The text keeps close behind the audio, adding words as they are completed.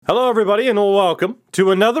Hello, everybody, and welcome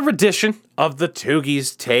to another edition of the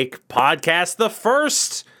Tougie's Take podcast. The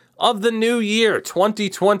first of the new year.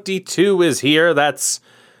 2022 is here. That's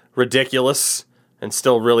ridiculous and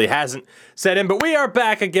still really hasn't set in, but we are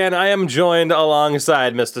back again. I am joined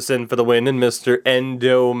alongside Mr. Sin for the Win and Mr.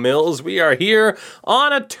 Endo Mills. We are here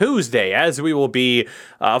on a Tuesday, as we will be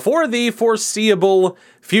for the foreseeable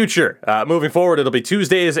future. Moving forward, it'll be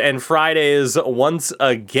Tuesdays and Fridays once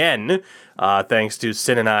again. Thanks to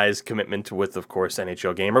Sin and I's commitment with, of course,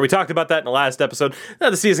 NHL Gamer. We talked about that in the last episode.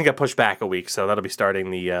 The season got pushed back a week, so that'll be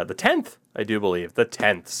starting the 10th, I do believe, the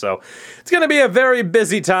 10th. So it's going to be a very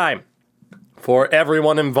busy time for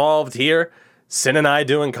everyone involved here. Sin and I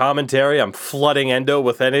doing commentary. I'm flooding Endo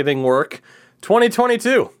with editing work.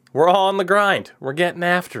 2022, we're all on the grind. We're getting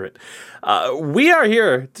after it. We are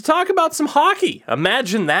here to talk about some hockey.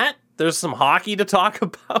 Imagine that. There's some hockey to talk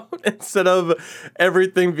about instead of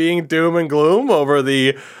everything being doom and gloom over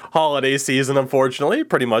the holiday season, unfortunately,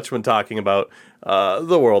 pretty much when talking about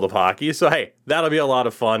the world of hockey. So, hey, that'll be a lot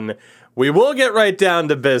of fun. We will get right down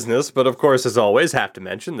to business, but of course, as always, have to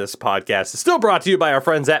mention this podcast is still brought to you by our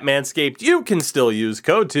friends at Manscaped. You can still use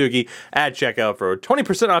code Tougie at checkout for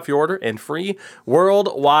 20% off your order and free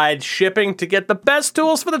worldwide shipping to get the best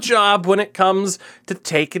tools for the job when it comes to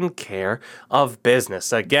taking care of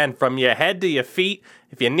business. Again, from your head to your feet,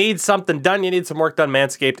 if you need something done, you need some work done,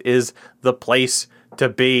 Manscaped is the place to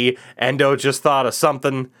be. Endo just thought of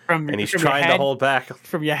something, and he's trying to hold back.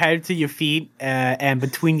 From your head to your feet, and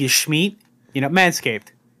between your Schmeat,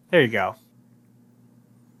 Manscaped. There you go.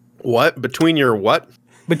 What? Between your what?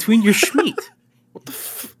 Between your Schmeat. What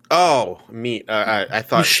the Oh, meat. I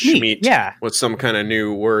thought Schmeat was some kind of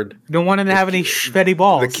new word. You don't want him to have any sweaty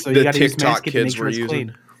balls, so you got to use Manscaped to make sure it's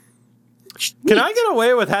clean. Can I get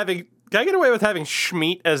away with having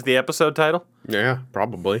Schmeat as the episode title? Yeah,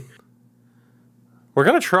 probably. We're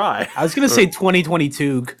going to try. I was going to say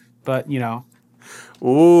 2022, but,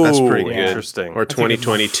 Ooh, that's pretty good. Interesting. Or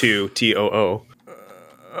 2022, TOO.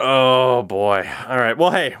 Oh, boy. All right.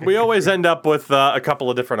 Well, hey, we always end up with a couple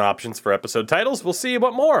of different options for episode titles. We'll see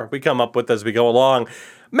what more we come up with as we go along.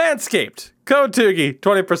 Manscaped. Code Tougie.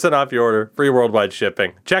 20% off your order. Free worldwide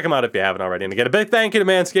shipping. Check them out if you haven't already. And again, a big thank you to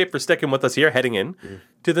Manscaped for sticking with us here heading in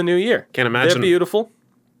to the new year. Can't imagine. They're beautiful.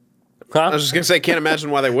 Huh? I was just going to say, can't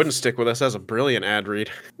imagine why they wouldn't stick with us. That's a brilliant ad read.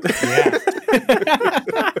 Yeah.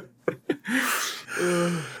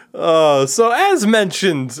 So as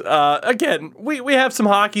mentioned, again, we have some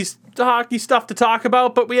hockey stuff to talk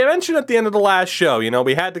about, but we mentioned at the end of the last show,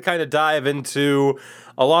 we had to kind of dive into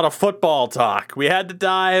a lot of football talk. We had to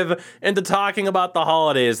dive into talking about the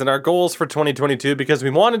holidays and our goals for 2022 because we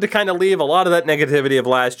wanted to kind of leave a lot of that negativity of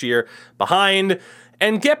last year behind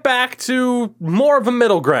and get back to more of a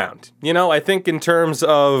middle ground. I think in terms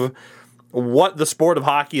of what the sport of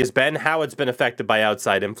hockey has been, how it's been affected by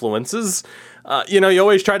outside influences. You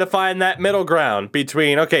always try to find that middle ground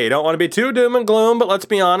between, okay, you don't want to be too doom and gloom, but let's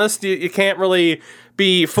be honest, you can't really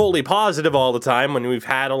be fully positive all the time when we've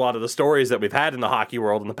had a lot of the stories that we've had in the hockey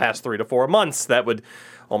world in the past 3 to 4 months that would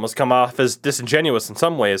almost come off as disingenuous in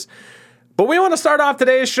some ways. But we want to start off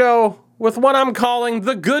today's show with what I'm calling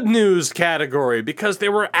the good news category, because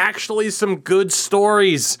there were actually some good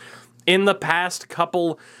stories in the past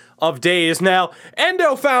couple of days. Now,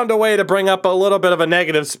 Endo found a way to bring up a little bit of a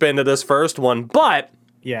negative spin to this first one, but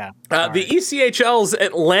yeah, the ECHL's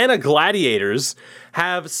Atlanta Gladiators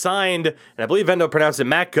have signed, and I believe Endo pronounced it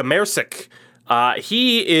Matt Gamersic.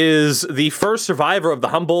 He is the first survivor of the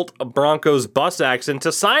Humboldt Broncos bus accident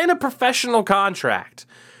to sign a professional contract,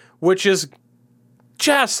 which is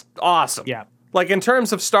just awesome. Yeah. Like, in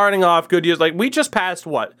terms of starting off good years, like, we just passed,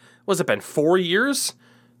 what? Was it been 4 years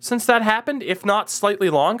since that happened, if not slightly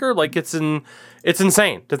longer? Like, it's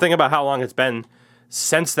insane to think about how long it's been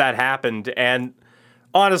since that happened. And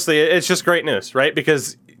honestly, it's just great news, right?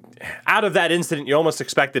 Because out of that incident, you almost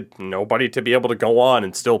expected nobody to be able to go on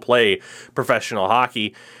and still play professional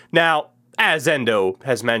hockey. Now, as Endo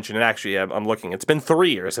has mentioned, and actually I'm looking, it's been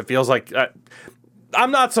 3 years. It feels like, I'm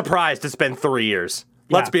not surprised it's been 3 years.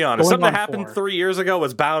 Let's be honest. Something that happened 3 years ago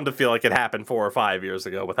was bound to feel like it happened 4 or 5 years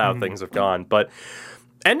ago with how things have gone. But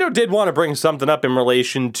Endo did want to bring something up in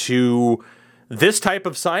relation to this type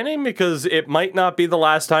of signing because it might not be the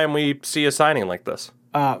last time we see a signing like this.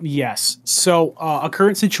 Yes. So a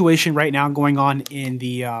current situation right now going on in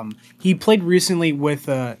the he played recently with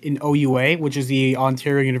in OUA, which is the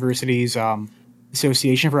Ontario University's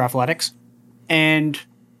Association for Athletics, and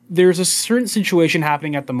there's a certain situation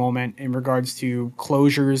happening at the moment in regards to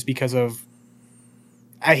closures because of,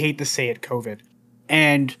 I hate to say it, COVID.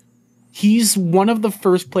 And he's one of the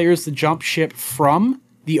first players to jump ship from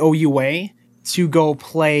the OUA to go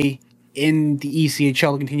play in the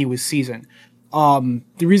ECHL to continue his season. The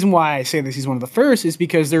reason why I say this he's one of the first is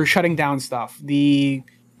because they're shutting down stuff.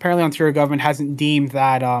 Apparently Ontario government hasn't deemed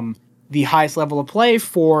that the highest level of play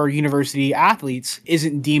for university athletes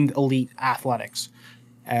isn't deemed elite athletics.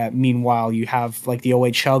 Meanwhile, you have like the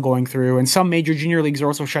OHL going through, and some major junior leagues are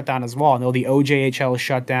also shut down as well. I know the OJHL is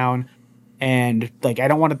shut down, and like I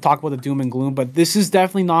don't want to talk about the doom and gloom, but this is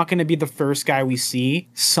definitely not going to be the first guy we see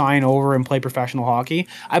sign over and play professional hockey.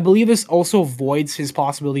 I believe this also avoids his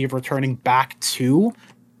possibility of returning back to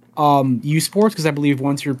U Sports, because I believe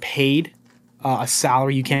once you're paid a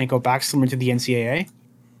salary, you can't go back, similar to the NCAA.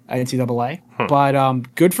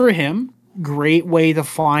 But good for him. Great way to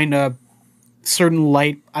find a certain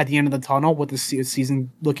light at the end of the tunnel with the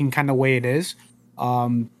season looking kind of way it is.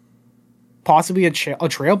 Possibly a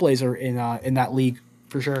trailblazer in that league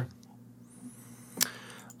for sure.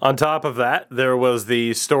 On top of that, there was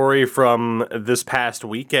the story from this past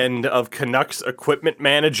weekend of Canucks equipment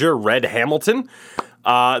manager Red Hamilton.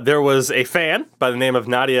 There was a fan by the name of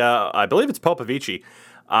Nadia, I believe it's Popovici.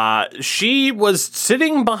 She was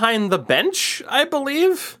sitting behind the bench, I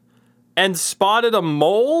believe, and spotted a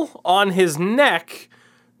mole on his neck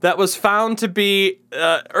that was found to be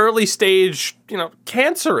early stage,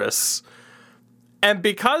 cancerous. And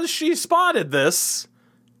because she spotted this,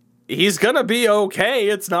 he's going to be okay.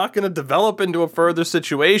 It's not going to develop into a further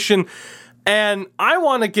situation. And I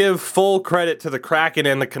want to give full credit to the Kraken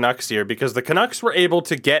and the Canucks here, because the Canucks were able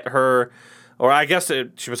to get her, or I guess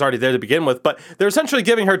she was already there to begin with, but they're essentially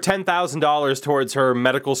giving her $10,000 towards her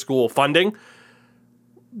medical school funding.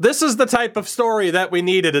 This is the type of story that we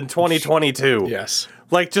needed in 2022. Yes.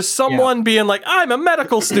 Like, just someone being like, I'm a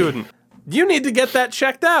medical student. You need to get that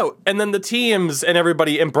checked out. And then the teams and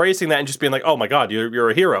everybody embracing that and just being like, oh my God, you're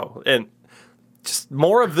a hero. And just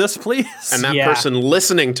more of this, please. And that person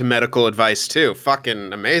listening to medical advice too.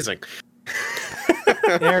 Fucking amazing.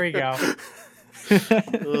 There we go.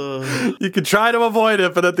 You can try to avoid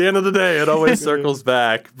it, but at the end of the day, it always circles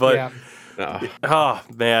back. But oh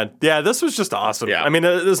man, yeah, this was just awesome. Yeah. I mean,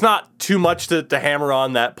 there's not too much to hammer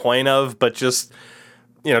on that point of, but just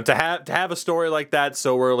to have a story like that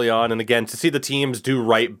so early on, and again to see the teams do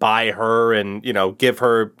right by her and give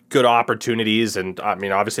her good opportunities, and I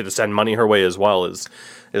mean obviously to send money her way as well is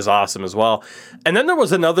awesome as well. And then there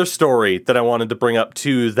was another story that I wanted to bring up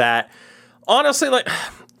too that honestly, like,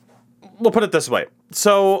 we'll put it this way.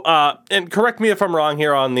 So, and correct me if I'm wrong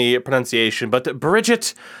here on the pronunciation, but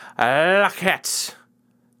Brigitte Laquette,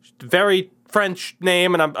 very French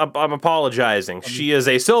name, and I'm apologizing. She is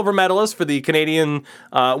a silver medalist for the Canadian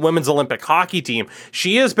women's Olympic hockey team.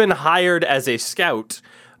 She has been hired as a scout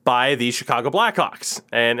by the Chicago Blackhawks,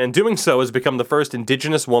 and in doing so has become the first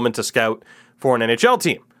Indigenous woman to scout for an NHL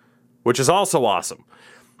team, which is also awesome.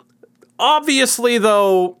 Obviously,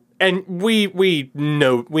 though, and we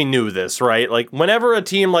knew this, right? Like, whenever a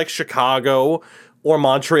team like Chicago or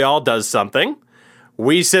Montreal does something,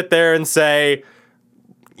 we sit there and say,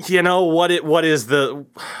 is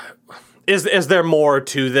there more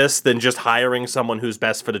to this than just hiring someone who's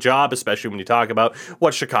best for the job, especially when you talk about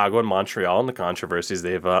what Chicago and Montreal and the controversies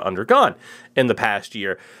they've undergone in the past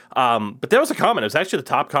year. But there was a comment. It was actually the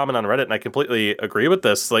top comment on Reddit, and I completely agree with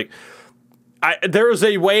this. Like, there is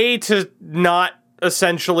a way to not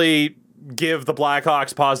essentially give the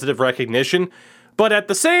Blackhawks positive recognition, but at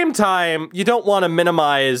the same time, you don't want to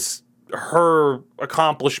minimize her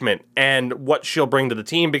accomplishment and what she'll bring to the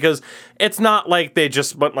team, because it's not like they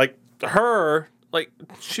just went like her, like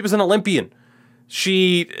she was an Olympian.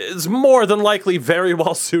 She is more than likely very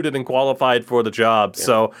well suited and qualified for the job. Yeah.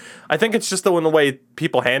 So I think it's just the way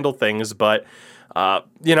people handle things. But,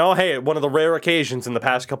 hey, one of the rare occasions in the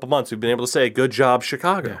past couple months, we've been able to say, good job,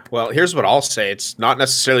 Chicago. Yeah. Well, here's what I'll say. It's not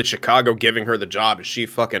necessarily Chicago giving her the job. She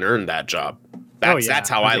fucking earned that job. That's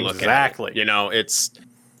how I look at it. It's...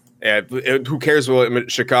 who cares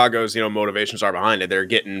what Chicago's motivations are behind it? They're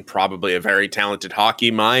getting probably a very talented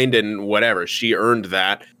hockey mind and whatever. She earned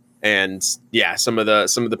that, and some of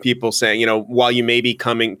the people saying while you may be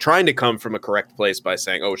trying to come from a correct place by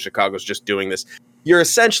saying, oh, Chicago's just doing this, you're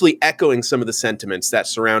essentially echoing some of the sentiments that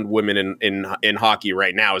surround women in hockey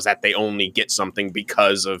right now. Is that they only get something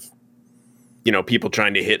because of people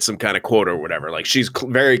trying to hit some kind of quota or whatever. Like, she's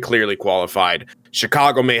very clearly qualified.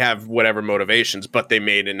 Chicago may have whatever motivations, but they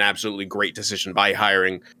made an absolutely great decision by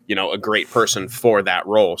hiring, a great person for that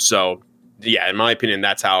role. So, yeah, in my opinion,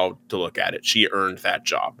 that's how to look at it. She earned that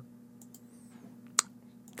job.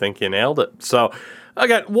 Think you nailed it. So,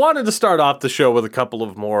 again, wanted to start off the show with a couple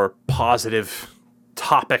of more positive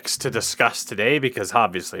topics to discuss today because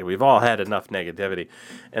obviously we've all had enough negativity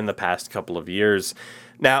in the past couple of years.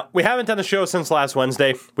 Now, we haven't done a show since last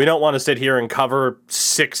Wednesday. We don't want to sit here and cover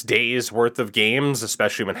 6 days worth of games,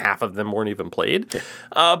 especially when half of them weren't even played.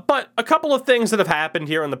 But a couple of things that have happened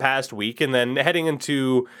here in the past week, and then heading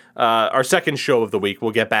into our second show of the week,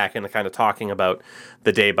 we'll get back into kind of talking about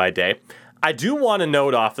the day by day. I do want to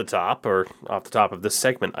note off the top of this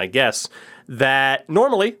segment, I guess, that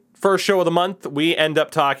normally, first show of the month, we end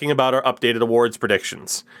up talking about our updated awards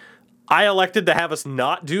predictions. I elected to have us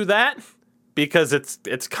not do that because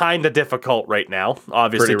it's kind of difficult right now,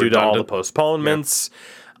 obviously due to all the postponements.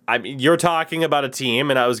 Yeah. I mean, you're talking about a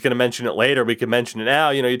team, and I was going to mention it later. We can mention it now.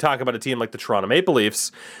 You talk about a team like the Toronto Maple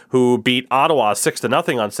Leafs, who beat Ottawa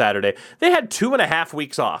 6-0 on Saturday. They had 2.5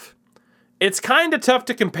 weeks off. It's kind of tough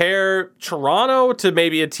to compare Toronto to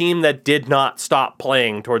maybe a team that did not stop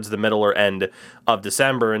playing towards the middle or end of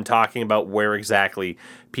December and talking about where exactly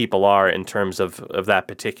people are in terms of that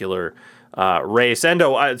particular race.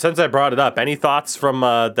 Endo, since I brought it up, any thoughts from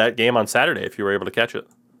that game on Saturday, if you were able to catch it?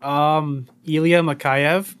 Ilya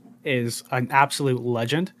Mikheyev is an absolute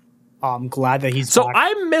legend. I'm glad that he's So back.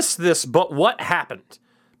 I missed this, but what happened?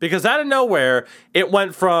 Because out of nowhere, it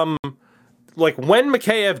went from like when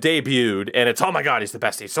Mikheyev debuted, and it's, oh my God, he's the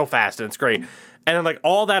best. He's so fast, and it's great. And then like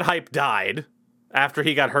all that hype died after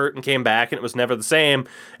he got hurt and came back, and it was never the same.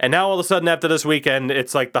 And now all of a sudden after this weekend,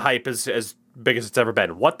 it's like the hype is as big as it's ever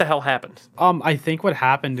been. What the hell happened? I think what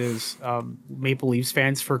happened is Maple Leafs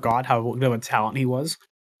fans forgot how good of a talent he was,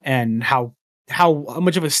 and how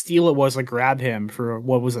much of a steal it was to grab him for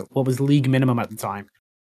what was league minimum at the time.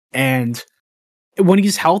 And when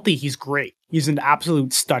he's healthy, he's great. He's an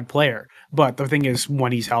absolute stud player. But the thing is,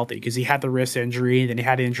 when he's healthy, because he had the wrist injury, then he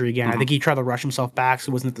had injury again. I think he tried to rush himself back, so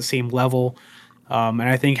it wasn't at the same level. And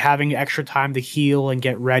I think having extra time to heal and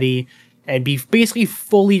get ready and be basically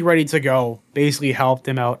fully ready to go basically helped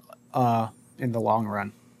him out in the long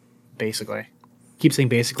run. Basically, keep saying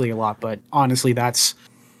basically a lot, but honestly, that's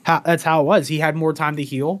how it was. He had more time to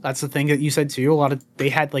heal. That's the thing that you said too. They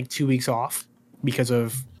had like 2 weeks off because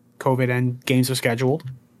of COVID and games were scheduled.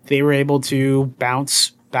 They were able to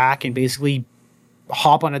bounce back and basically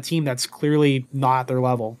hop on a team that's clearly not at their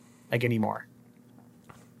level anymore.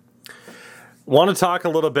 Want to talk a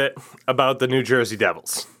little bit about the New Jersey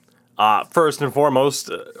Devils. First and foremost,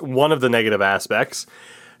 one of the negative aspects.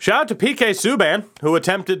 Shout out to PK Subban, who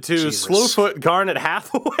attempted to slewfoot Garnet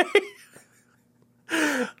Hathaway.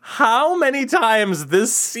 How many times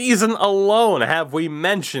this season alone have we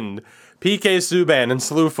mentioned PK Subban and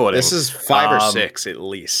slewfooting? This is 5 or 6 at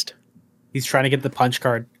least. He's trying to get the punch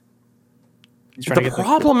card. The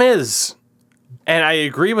problem is, and I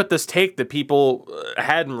agree with this take that people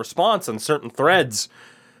had in response on certain threads,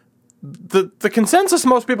 the consensus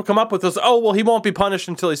most people come up with is, oh, well, he won't be punished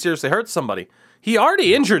until he seriously hurts somebody. He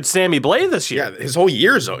already injured Sammy Blais this year. Yeah, his whole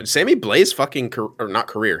year's over. Sammy Blais'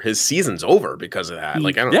 his season's over because of that.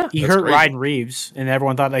 He hurt crazy. Ryan Reeves, and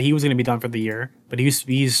everyone thought that he was going to be done for the year, but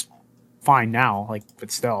he's fine now.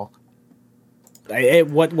 But still,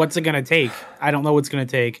 what's it going to take? I don't know what's going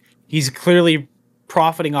to take. He's clearly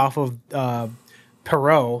profiting off of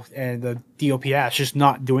Perreault and the DOPS, just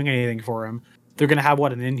not doing anything for him. They're going to have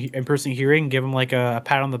an in-person hearing, give him like a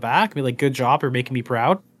pat on the back, be like, good job, you're making me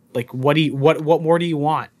proud. Like, what more do you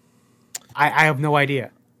want? I have no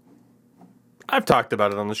idea. I've talked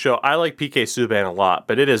about it on the show. I like PK Subban a lot,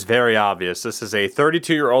 but it is very obvious. This is a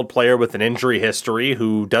 32-year-old player with an injury history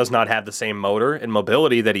who does not have the same motor and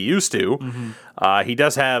mobility that he used to. Mm-hmm. He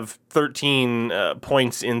does have 13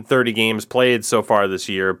 points in 30 games played so far this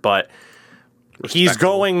year, but he's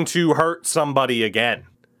going to hurt somebody again.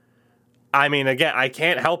 I mean, again, I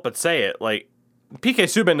can't help but say it. Like, PK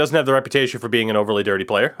Subban doesn't have the reputation for being an overly dirty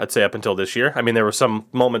player, I'd say, up until this year. I mean, there were some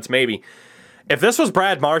moments maybe. If this was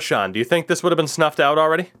Brad Marchand, do you think this would have been snuffed out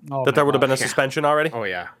already? That there would have been a suspension already? Oh,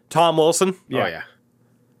 yeah. Tom Wilson? Yeah. Oh, yeah.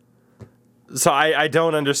 So I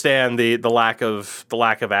don't understand the lack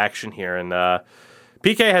of action here. And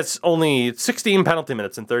PK has only 16 penalty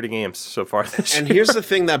minutes in 30 games so far this year. And here's the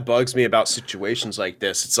thing that bugs me about situations like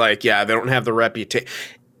this. It's like, yeah, they don't have the reputation.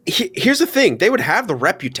 Here's the thing. They would have the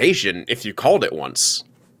reputation if you called it once.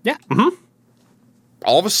 Yeah. Mm-hmm.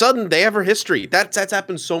 All of a sudden, they have a history. That's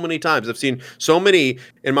happened so many times. I've seen so many,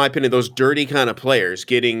 in my opinion, those dirty kind of players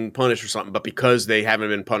getting punished for something, but because they haven't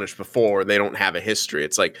been punished before, they don't have a history.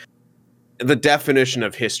 It's like the definition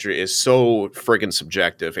of history is so friggin'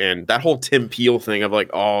 subjective. And that whole Tim Peel thing of like,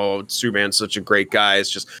 oh, Subban's such a great guy. It's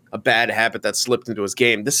just a bad habit that slipped into his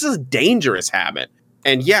game. This is a dangerous habit.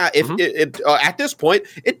 And yeah, if at this point,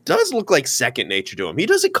 it does look like second nature to him. He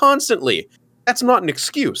does it constantly. That's not an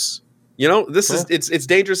excuse. You know, this is it's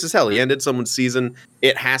dangerous as hell. He ended someone's season.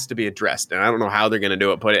 It has to be addressed, and I don't know how they're going to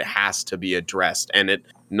do it, but it has to be addressed, and it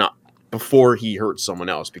not before he hurts someone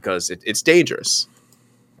else because it's dangerous.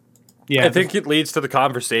 Yeah, I think it leads to the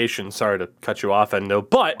conversation. Sorry to cut you off, Endo,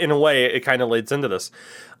 but in a way, it kind of leads into this.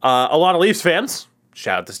 A lot of Leafs fans,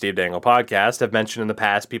 shout out to Steve Dangle Podcast, have mentioned in the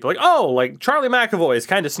past people like, oh, like Charlie McAvoy is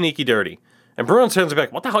kind of sneaky dirty, and Bruins fans will be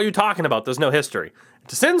like, what the hell are you talking about? There's no history.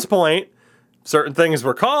 To Sin's point, certain things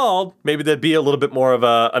were called, maybe there'd be a little bit more of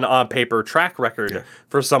an on-paper track record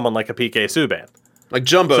for someone like a PK Subban. Like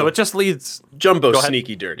Jumbo. So it just leads... Jumbo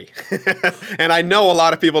sneaky dirty. And I know a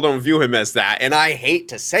lot of people don't view him as that, and I hate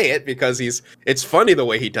to say it because it's funny the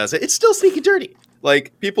way he does it. It's still sneaky dirty.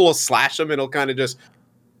 Like, people will slash him and he'll kind of just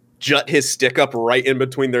jut his stick up right in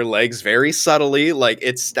between their legs very subtly. Like,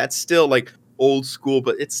 that's still, like, old school,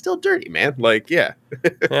 but it's still dirty, man. Like, yeah.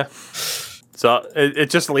 Yeah. So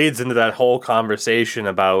it just leads into that whole conversation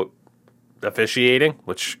about officiating,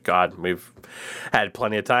 which, God, we've had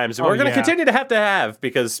plenty of times. And we're going to continue to have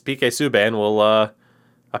because PK Subban will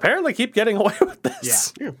apparently keep getting away with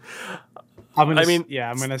this. Yeah. I'm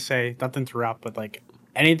going to say, not to interrupt, but like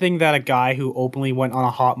anything that a guy who openly went on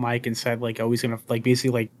a hot mic and said, like, oh, he's going to, like,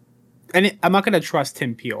 basically, like, and I'm not going to trust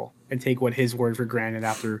Tim Peel and take what his word for granted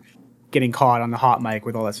after getting caught on the hot mic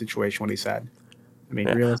with all that situation, what he said. I mean,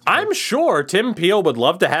 realistically. I'm sure Tim Peel would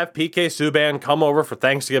love to have PK Subban come over for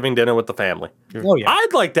Thanksgiving dinner with the family. Oh yeah,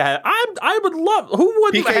 I'd like to have. I would love. Who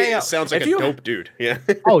wouldn't PK hang out? Sounds like a dope dude. Yeah.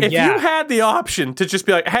 Oh if yeah. you had the option to just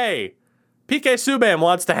be like, "Hey, PK Subban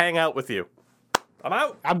wants to hang out with you," I'm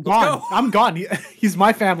out. I'm gone. Go. I'm gone. He's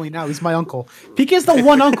my family now. He's my uncle. PK is the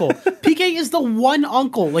one uncle. PK is the one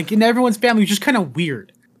uncle. Like in everyone's family, who's just kind of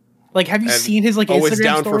weird. Like, have you seen his like always Instagram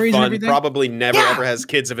down stories for fun, and everything? Probably never ever has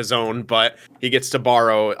kids of his own, but he gets to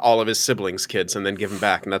borrow all of his siblings' kids and then give them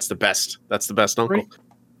back, and that's the best. That's the best uncle.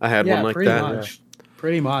 I had one like that. Much. Yeah.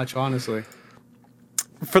 Pretty much, honestly.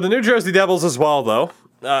 For the New Jersey Devils as well, though,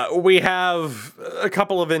 we have a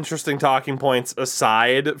couple of interesting talking points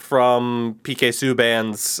aside from PK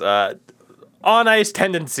Subban's on-ice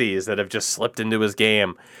tendencies that have just slipped into his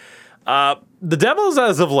game. The Devils,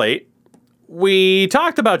 as of late, we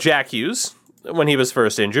talked about Jack Hughes when he was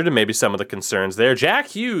first injured and maybe some of the concerns there. Jack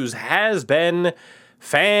Hughes has been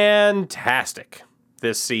fantastic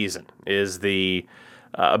this season, is the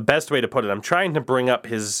best way to put it. I'm trying to bring up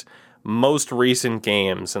his most recent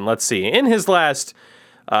games, and let's see. In his last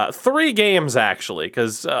 3 games, actually,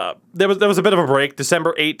 because there was a bit of a break.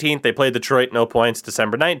 December 18th, they played Detroit, no points.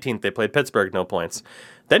 December 19th, they played Pittsburgh, no points.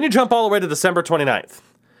 Then you jump all the way to December 29th.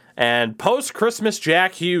 And post-Christmas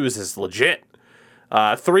Jack Hughes is legit.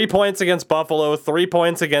 3 points against Buffalo, 3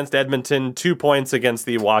 points against Edmonton, 2 points against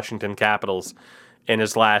the Washington Capitals in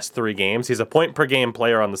his last 3 games. He's a point-per-game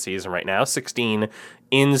player on the season right now, 16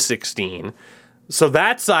 in 16. So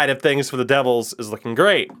that side of things for the Devils is looking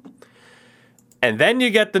great. And then you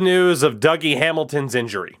get the news of Dougie Hamilton's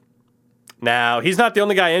injury. Now, he's not the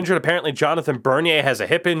only guy injured. Apparently, Jonathan Bernier has a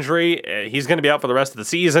hip injury. He's going to be out for the rest of the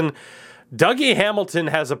season. Dougie Hamilton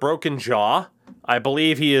has a broken jaw. I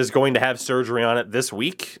believe he is going to have surgery on it this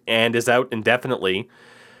week and is out indefinitely.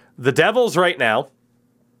 The Devils right now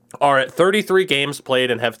are at 33 games played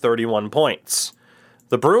and have 31 points.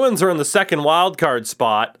 The Bruins are in the second wildcard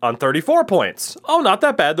spot on 34 points. Oh, not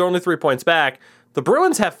that bad. They're only 3 points back. The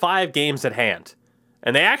Bruins have 5 games at hand.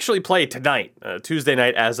 And they actually play tonight, Tuesday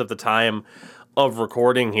night, as of the time of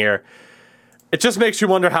recording here. It just makes you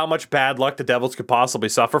wonder how much bad luck the Devils could possibly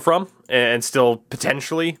suffer from and still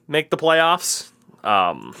potentially make the playoffs.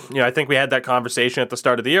 I think we had that conversation at the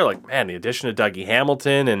start of the year, like, man, the addition of Dougie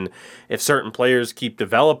Hamilton, and if certain players keep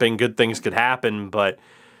developing, good things could happen. But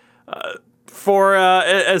for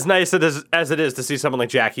as nice as it is to see someone like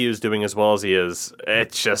Jack Hughes doing as well as he is,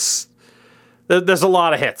 it's just, there's a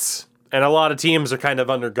lot of hits. And a lot of teams are kind of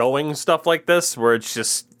undergoing stuff like this, where it's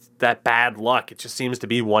just that bad luck. It just seems to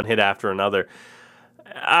be one hit after another.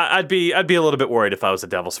 I'd be a little bit worried if I was a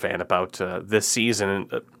Devils fan about this season.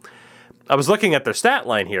 I was looking at their stat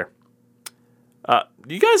line here.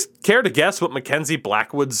 Do you guys care to guess what Mackenzie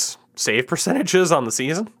Blackwood's save percentage is on the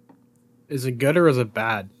season? Is it good or is it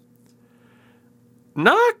bad?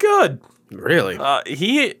 Not good. Really?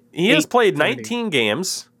 He has played 19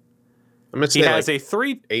 games. I'm gonna say he has like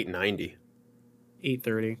a 890.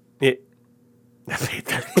 830.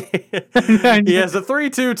 He has a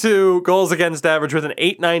 3.22 goals against average with an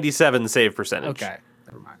 897 save percentage. Okay,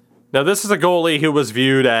 never mind. Now, this is a goalie who was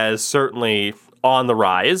viewed as certainly on the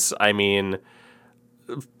rise. I mean,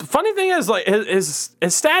 the funny thing is, like, his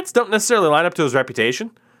stats don't necessarily line up to his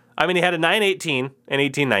reputation. I mean, he had a 918 and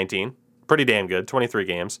 1819. Pretty damn good, 23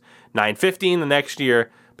 games. 915 the next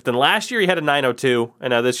year. But then last year he had a 902, and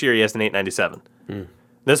now this year he has an 897.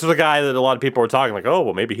 This was a guy that a lot of people were talking like, oh,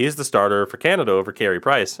 well, maybe he's the starter for Canada over Carey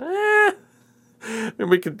Price. We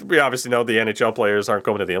obviously know the NHL players aren't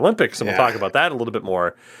going to the Olympics, and we'll talk about that a little bit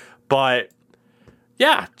more. But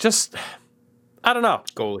yeah, just I don't know.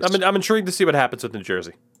 Goalies. I'm intrigued to see what happens with New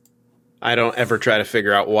Jersey. I don't ever try to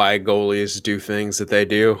figure out why goalies do things that they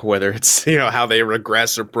do, whether it's how they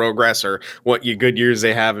regress or progress or what good years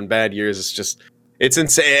they have and bad years. It's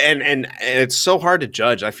insane, and it's so hard to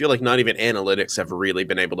judge. I feel like not even analytics have really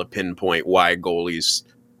been able to pinpoint why goalies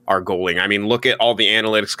are goaling. I mean, look at all the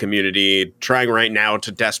analytics community trying right now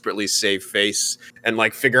to desperately save face and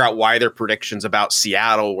figure out why their predictions about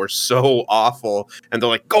Seattle were so awful. And they're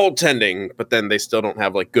like goaltending, but then they still don't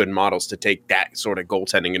have good models to take that sort of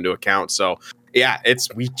goaltending into account. So yeah,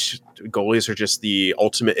 goalies are just the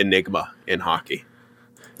ultimate enigma in hockey.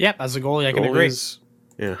 Yeah, as a goalie, I can agree.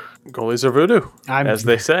 Yeah, goalies are voodoo, as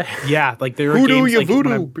they say. Yeah, there are voodoo, games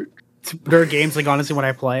voodoo. There are games honestly when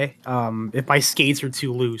I play, if my skates are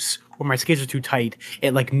too loose or my skates are too tight,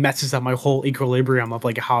 it messes up my whole equilibrium of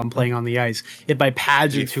how I'm playing on the ice. If my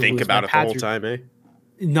pads are too loose, think about it the whole time, eh?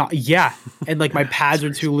 And my pads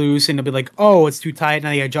are too loose, and it'll be oh, it's too tight, and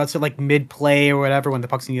I adjust it mid play or whatever when the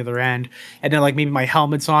puck's on the other end, and then maybe my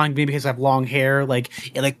helmet's on, maybe because I have long hair,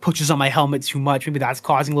 it pushes on my helmet too much. Maybe that's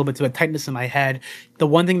causing a little bit of a tightness in my head. The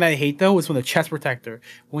one thing that I hate though is when my chest protector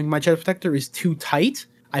is too tight,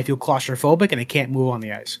 I feel claustrophobic and I can't move on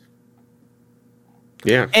the ice.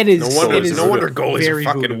 Yeah, it is. No wonder goalies are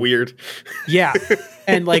fucking weird. Yeah,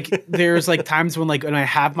 and there's times when when I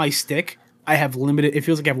have my stick, I have limited. It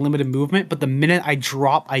feels like I have limited movement, but the minute I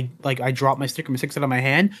drop, I drop my stick or my stick's out of my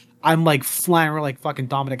hand, I'm flying around like fucking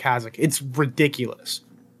Dominic Hasek. It's ridiculous.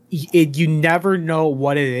 You never know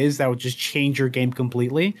what it is that would just change your game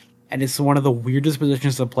completely, and it's one of the weirdest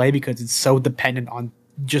positions to play because it's so dependent on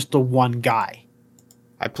just the one guy.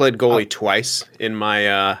 I played goalie twice in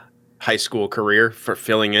my high school career for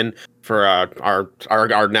filling in for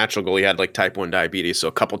our natural goalie had type 1 diabetes, so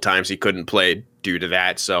a couple times he couldn't play due to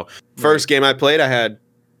that. So first game I played, I had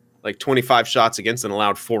 25 shots against and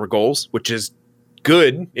allowed 4 goals, which is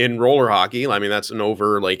good in roller hockey. I mean, that's an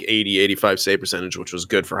over 80-85 save percentage, which was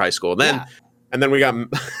good for high school. And then we got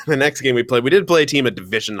the next game we played. We did play a team a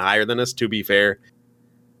division higher than us, to be fair.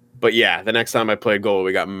 But yeah, the next time I played goal,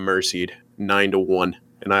 we got mercied 9-1.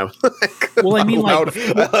 And I was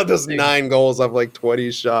allowed those 9 goals off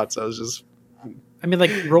 20 shots. I was just. I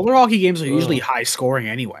mean, roller hockey games are usually high scoring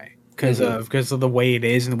anyway because of the way it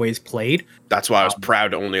is and the way it's played. That's why I was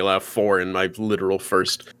proud to only allow 4 in my literal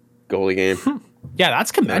first goalie game. Yeah,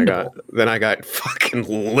 that's commendable. Then I got fucking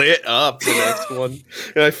lit up the next one,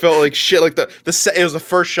 and I felt like shit. It was the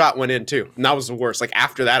first shot went in too, and that was the worst.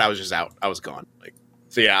 After that, I was just out. I was gone.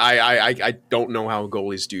 So yeah, I don't know how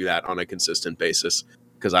goalies do that on a consistent basis.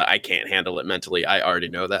 Because I can't handle it mentally. I already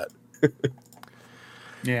know that.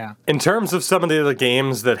 Yeah. In terms of some of the other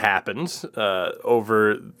games that happened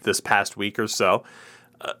over this past week or so,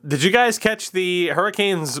 did you guys catch the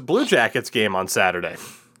Hurricanes Blue Jackets game on Saturday?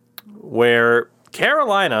 Where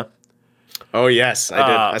Carolina... Oh, yes, I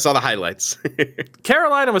did. I saw the highlights.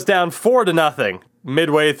 Carolina was down 4-0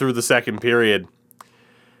 midway through the second period.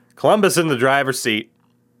 Columbus in the driver's seat.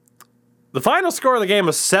 The final score of the game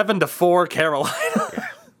was 7-4 Carolina.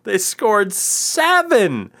 They scored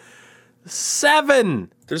 7.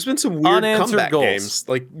 There's been some weird comeback games,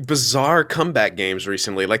 bizarre comeback games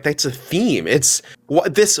recently. That's a theme. Why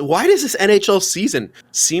does this NHL season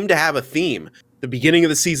seem to have a theme? The beginning of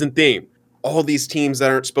the season theme. All these teams that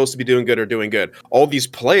aren't supposed to be doing good are doing good. All these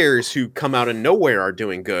players who come out of nowhere are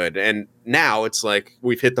doing good. And now it's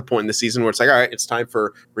we've hit the point in the season where it's all right, it's time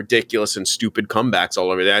for ridiculous and stupid comebacks all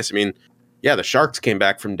over the ice. I mean, yeah, the Sharks came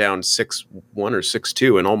back from down 6-1 or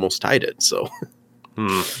 6-2 and almost tied it. So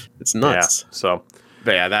it's nuts. Yeah, so,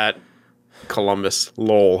 but yeah, that Columbus,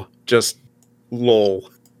 lol, just lol.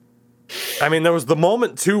 I mean, there was the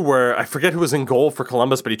moment too where I forget who was in goal for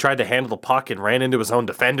Columbus, but he tried to handle the puck and ran into his own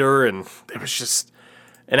defender, and it was just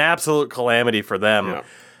an absolute calamity for them. Yeah.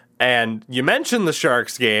 And you mentioned the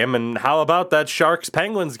Sharks game, and how about that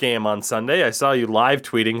Sharks-Penguins game on Sunday? I saw you live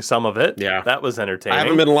tweeting some of it. Yeah. That was entertaining. I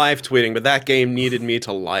haven't been live tweeting, but that game needed me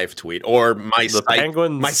to live tweet. Or my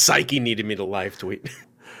psyche needed me to live tweet.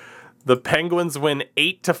 The Penguins win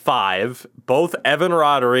 8-5. Both Evan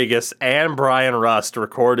Rodriguez and Brian Rust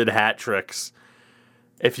recorded hat tricks.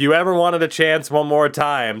 If you ever wanted a chance one more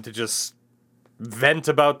time to just vent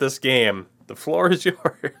about this game, the floor is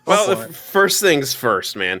yours. Well, first things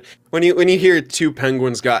first, man. When you hear 2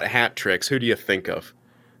 Penguins got hat tricks, who do you think of?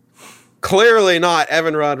 Clearly not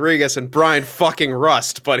Evan Rodriguez and Brian fucking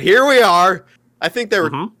Rust, but here we are. I think there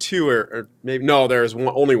were two or maybe no. There's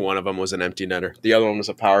only one of them was an empty netter. The other one was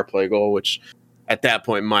a power play goal, which at that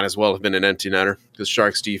point might as well have been an empty netter because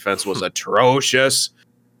Sharks defense was atrocious.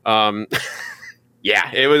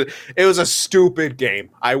 Yeah, it was a stupid game.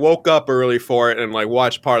 I woke up early for it and like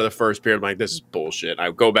watched part of the first period. I'm like, this is bullshit.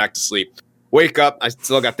 I go back to sleep. Wake up, I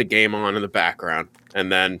still got the game on in the background,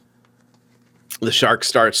 and then the Sharks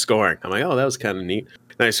start scoring. I'm like, oh, that was kind of neat.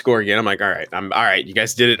 And I score again. I'm like, all right. You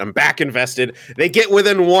guys did it. I'm back invested. They get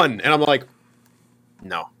within one, and I'm like,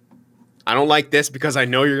 no, I don't like this because I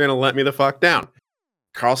know you're gonna let me the fuck down.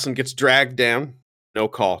 Carlson gets dragged down. No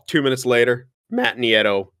call. 2 minutes later, Matt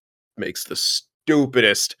Nieto makes the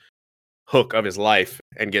stupidest hook of his life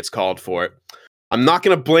and gets called for it. I'm not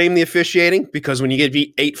going to blame the officiating because when you get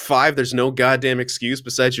beat 8-5, there's no goddamn excuse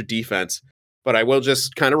besides your defense. But I will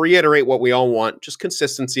just kind of reiterate what we all want, just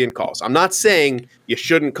consistency in calls. I'm not saying you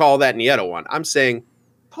shouldn't call that Nieto one. I'm saying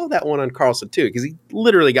call that one on Carlson too, because he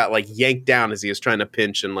literally got like yanked down as he was trying to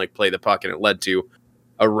pinch and like play the puck, and it led to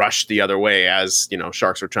a rush the other way as, you know,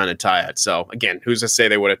 Sharks were trying to tie it. So again, who's to say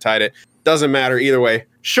they would have tied it? Doesn't matter either way.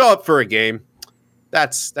 Show up for a game.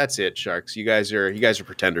 That's it, Sharks. You guys are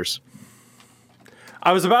pretenders.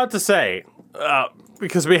 I was about to say,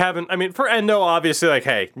 because we haven't, I mean, for Endo, obviously, like,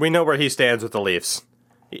 hey, we know where he stands with the Leafs.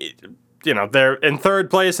 You know, they're in third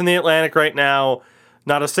place in the Atlantic right now.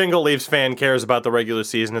 Not a single Leafs fan cares about the regular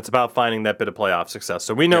season. It's about finding that bit of playoff success.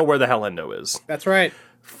 So we know where the hell Endo is. That's right.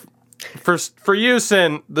 For you,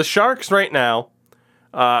 Sin, the Sharks right now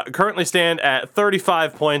currently stand at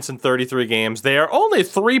 35 points in 33 games. They are only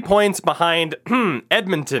 3 points behind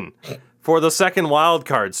Edmonton for the second wild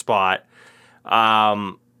card spot.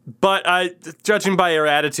 But judging by your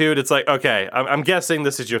attitude, it's like, okay, I'm guessing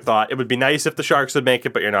this is your thought. It would be nice if the Sharks would make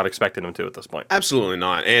it, but you're not expecting them to at this point. Absolutely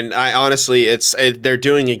not. And I honestly, they're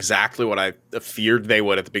doing exactly what I feared they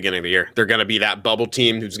would at the beginning of the year. They're going to be that bubble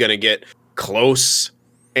team who's going to get close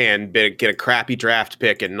and get a crappy draft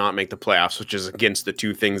pick and not make the playoffs, which is against the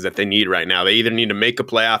two things that they need right now. They either need to make a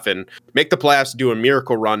playoff and make the playoffs, do a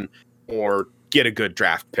miracle run, or get a good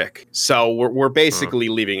draft pick. So we're basically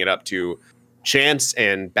leaving it up to chance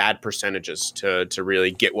and bad percentages to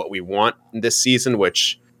really get what we want this season,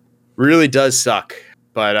 which really does suck.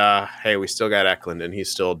 But hey, we still got Eklund, and he's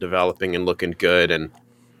still developing and looking good, and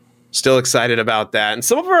still excited about that. And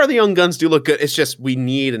some of our other young guns do look good. It's just we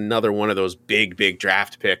need another one of those big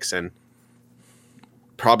draft picks, and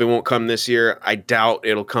probably won't come this year. I doubt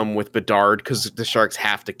it'll come with Bedard because the Sharks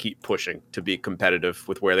have to keep pushing to be competitive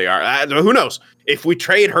with where they are. Who knows? If we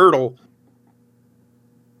trade Hurdle,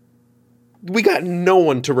 we got no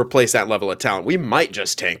one to replace that level of talent. We might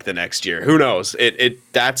just tank the next year. Who knows?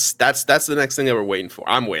 That's the next thing that we're waiting for.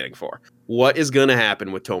 I'm waiting for. What is going to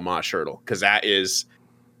happen with Tomas Hurdle? Because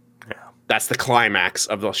that's the climax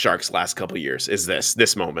of the Sharks' last couple of years. Is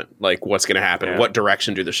this moment? Like, what's going to happen? Yeah. What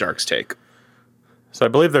direction do the Sharks take? So I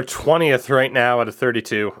believe they're 20th right now out of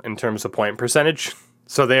 32 in terms of point percentage.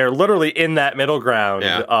 So they're literally in that middle ground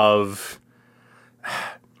of.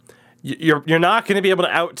 You're not going to be able to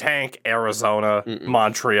out-tank Arizona,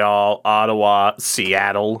 Montreal, Ottawa,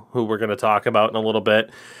 Seattle, who we're going to talk about in a little bit.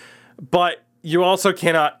 But you also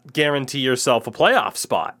cannot guarantee yourself a playoff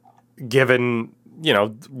spot, given, you know,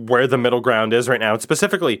 where the middle ground is right now. And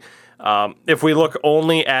specifically, if we look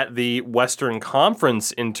only at the Western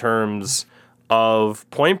Conference in terms of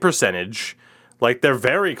point percentage, like, they're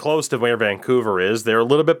very close to where Vancouver is. They're a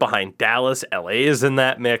little bit behind Dallas. LA is in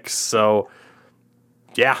that mix, so...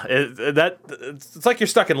 Yeah, it's like you're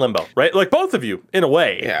stuck in limbo, right? Like, both of you, in a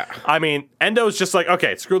way. Yeah. I mean, Endo's just like,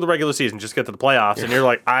 okay, screw the regular season, just get to the playoffs. And you're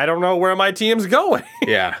like, I don't know where my team's going.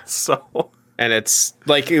 Yeah. So. And it's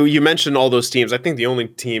like you mentioned all those teams. I think the only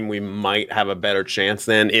team we might have a better chance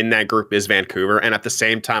than in that group is Vancouver. And at the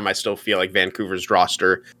same time, I still feel like Vancouver's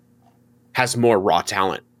roster has more raw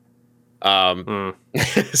talent.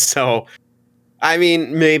 So, I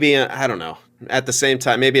mean, maybe, I don't know. At the same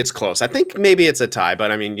time, maybe it's close. I think maybe it's a tie,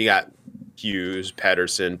 but I mean, you got Hughes,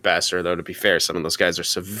 Pedersen, Besser, though, to be fair, some of those guys are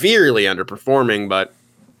severely underperforming, but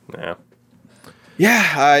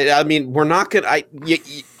I mean, we're not going to,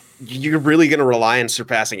 you're really going to rely on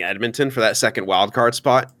surpassing Edmonton for that second wild card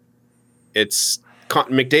spot. It's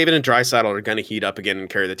McDavid and Draisaitl are going to heat up again and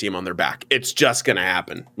carry the team on their back. It's just going to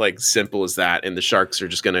happen. Like, simple as that. And the Sharks are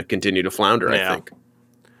just going to continue to flounder, I think.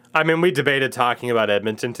 I mean, we debated talking about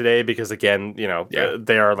Edmonton today because, again, you know,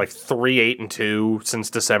 they are like 3-8-2 since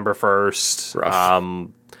December 1st. Rough.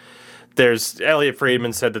 There's Elliot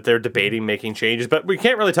Friedman said that they're debating making changes, but we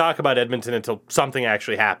can't really talk about Edmonton until something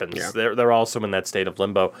actually happens. Yeah. They're also in that state of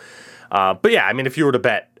limbo. But yeah, I mean, if you were to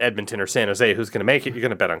bet Edmonton or San Jose, who's going to make it, you're going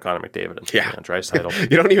to bet on Connor McDavid and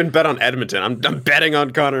Draisaitl. You don't even bet on Edmonton. I'm betting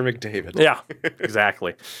on Connor McDavid. Yeah,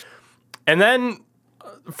 exactly. And then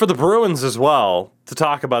for the Bruins as well, to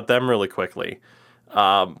talk about them really quickly.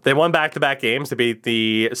 They won back-to-back games. They beat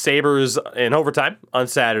the Sabres in overtime on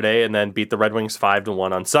Saturday and then beat the Red Wings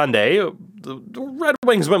 5-1 on Sunday. The Red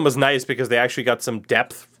Wings win was nice because they actually got some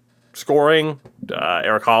depth scoring.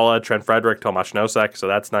 Erik Haula, Trent Frederick, Tomas Nosek, so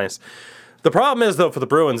that's nice. The problem is, though, for the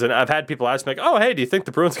Bruins, and I've had people ask me, like, oh, hey, do you think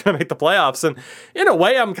the Bruins are going to make the playoffs? And in a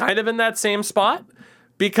way, I'm kind of in that same spot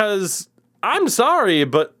because I'm sorry,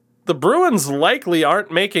 but the Bruins likely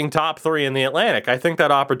aren't making top 3 in the Atlantic. I think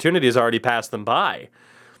that opportunity has already passed them by.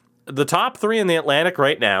 The top 3 in the Atlantic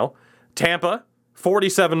right now, Tampa,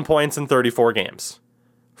 47 points in 34 games.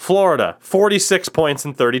 Florida, 46 points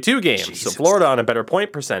in 32 games. Jesus. So Florida on a better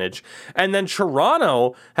point percentage. And then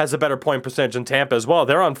Toronto has a better point percentage than Tampa as well.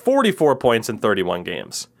 They're on 44 points in 31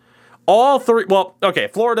 games. All three, well, okay,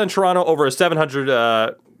 Florida and Toronto over a 700,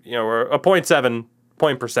 or a 0.7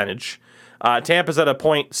 point percentage. Tampa's at a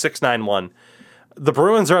 .691. The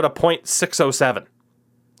Bruins are at a .607.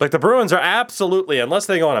 Like, the Bruins are absolutely, unless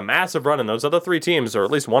they go on a massive run and those other 3 teams, or at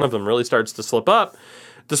least one of them really starts to slip up,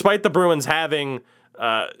 despite the Bruins having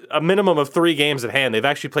a minimum of 3 games at hand, they've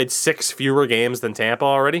actually played 6 fewer games than Tampa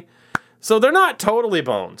already. So they're not totally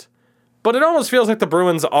boned. But it almost feels like the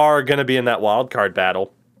Bruins are going to be in that wild card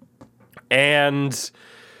battle. And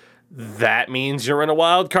that means you're in a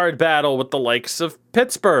wild card battle with the likes of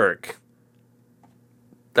Pittsburgh.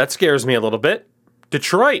 That scares me a little bit.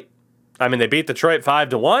 Detroit. I mean, they beat Detroit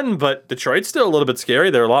 5-1, but Detroit's still a little bit scary.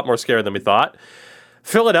 They're a lot more scary than we thought.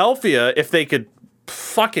 Philadelphia, if they could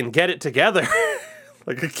fucking get it together.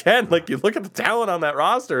 Again, you look at the talent on that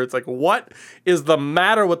roster, it's like, what is the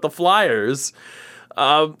matter with the Flyers?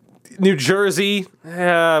 New Jersey,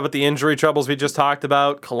 with the injury troubles we just talked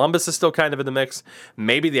about. Columbus is still kind of in the mix.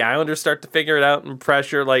 Maybe the Islanders start to figure it out and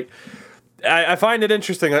pressure. I find it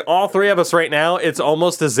interesting. All 3 of us right now, it's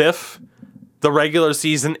almost as if the regular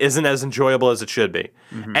season isn't as enjoyable as it should be.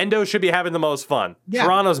 Mm-hmm. Endo should be having the most fun. Yeah.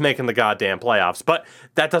 Toronto's making the goddamn playoffs, but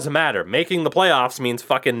that doesn't matter. Making the playoffs means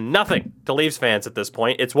fucking nothing to Leafs fans at this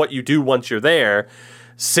point. It's what you do once you're there.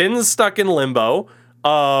 Sin's stuck in limbo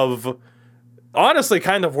of, honestly,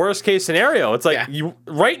 kind of worst case scenario. It's like, you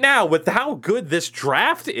right now, with how good this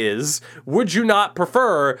draft is, would you not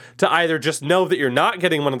prefer to either just know that you're not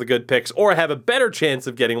getting one of the good picks or have a better chance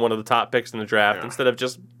of getting one of the top picks in the draft instead of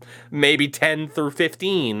just maybe 10 through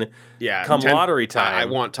 15 come 10, lottery time? I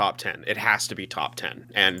want top 10. It has to be top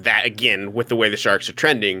 10. And that, again, with the way the Sharks are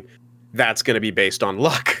trending, that's going to be based on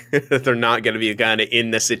luck. They're not going to be kind of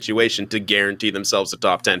in the situation to guarantee themselves a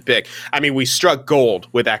top 10 pick. I mean, we struck gold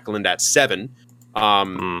with Eklund at 7.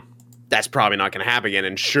 That's probably not going to happen again,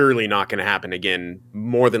 and surely not going to happen again,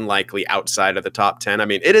 more than likely outside of the top 10. I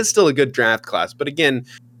mean, it is still a good draft class, but again,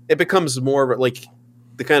 it becomes more like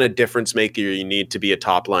the kind of difference maker you need to be a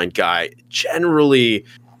top line guy. Generally,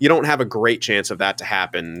 you don't have a great chance of that to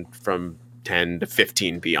happen from 10 to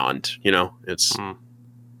 15 beyond, it's...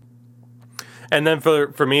 And then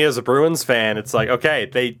for me as a Bruins fan, it's like, okay,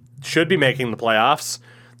 they should be making the playoffs.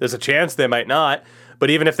 There's a chance they might not. But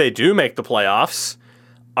even if they do make the playoffs,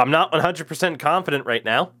 I'm not 100% confident right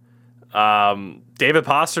now. David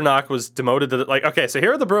Pastrnak was demoted to okay, so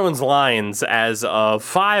here are the Bruins lines as of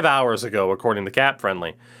 5 hours ago, according to Cap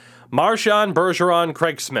Friendly. Marchand, Bergeron,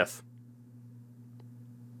 Craig Smith.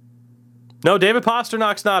 No, David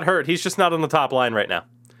Pasternak's not hurt. He's just not on the top line right now.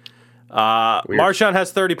 Marchand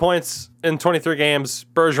has 30 points in 23 games.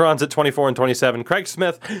 Bergeron's at 24 and 27. Craig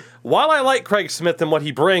Smith, while I like Craig Smith and what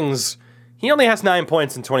he brings, he only has 9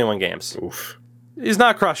 points in 21 games. Oof. He's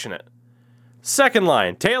not crushing it. Second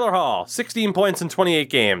line, Taylor Hall, 16 points in 28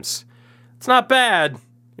 games. It's not bad.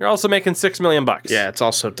 You're also making $6 million. Yeah, it's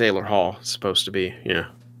also Taylor Hall. It's supposed to be,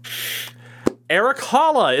 Erik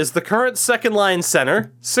Haula is the current second line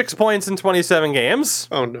center, 6 points in 27 games.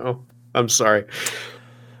 Oh, no. I'm sorry.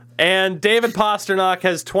 And David Pastrnak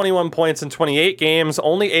has 21 points in 28 games,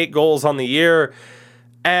 only 8 goals on the year.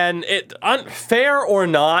 And fair or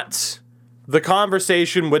not, the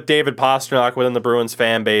conversation with David Pastrnak within the Bruins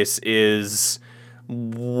fan base is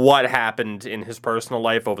what happened in his personal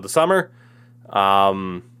life over the summer.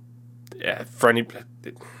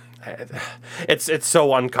 It's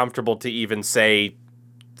so uncomfortable to even say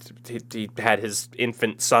he had his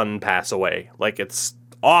infant son pass away. It's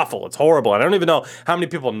awful. It's horrible. And I don't even know how many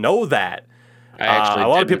people know that. A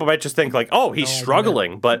lot of people might just think he's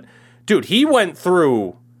struggling. But dude, he went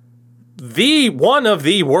through one of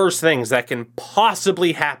the worst things that can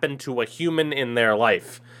possibly happen to a human in their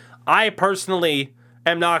life. I personally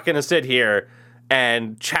am not going to sit here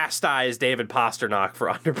and chastise David Pastrnak for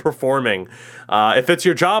underperforming. If it's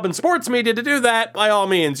your job in sports media to do that, by all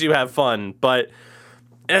means, you have fun. But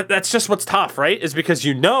that's just what's tough, right? Is because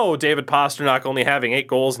David Pastrnak only having 8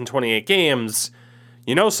 goals in 28 games,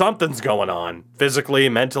 something's going on physically,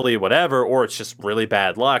 mentally, whatever, or it's just really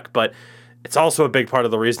bad luck. But it's also a big part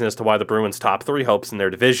of the reason as to why the Bruins' top 3 hopes in their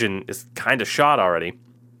division is kind of shot already.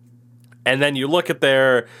 And then you look at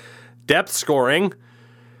their depth scoring.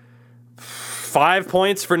 5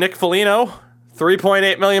 points for Nick Foligno,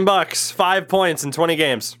 $3.8 million, 5 points in 20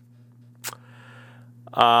 games.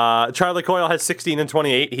 Charlie Coyle has 16 and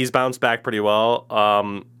 28. He's bounced back pretty well.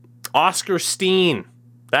 Oscar Steen,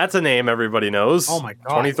 that's a name everybody knows. Oh my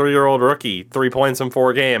God. 23-year-old rookie, 3 points in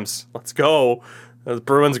 4 games. Let's go. The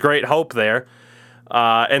Bruins' great hope there.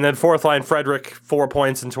 And then fourth line Frederick, 4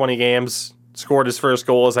 points in 20 games. Scored his first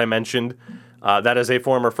goal, as I mentioned. That is a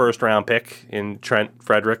former first-round pick in Trent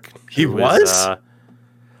Frederick. He was?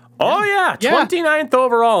 Oh, yeah. 29th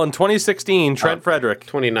overall in 2016, Trent Frederick.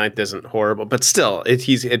 29th isn't horrible, but still,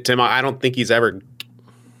 I don't think he's ever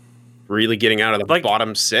really getting out of the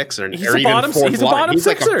bottom 6 or even fourth line. He's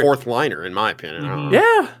like a fourth liner, in my opinion. Mm-hmm.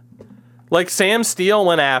 Yeah. Like Sam Steele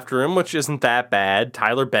went after him, which isn't that bad.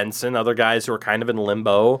 Tyler Benson, other guys who are kind of in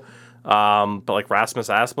limbo. But like Rasmus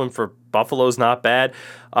Asplund for Buffalo's not bad.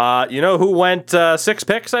 Who went 6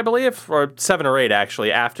 picks, I believe, or 7 or 8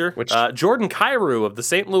 actually after? Jordan Kyrou of the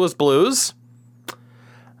St. Louis Blues.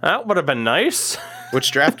 That would have been nice.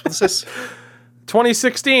 Which draft was this?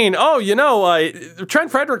 2016. Oh, Trent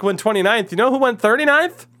Frederick went 29th. You know who went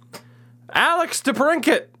 39th? Alex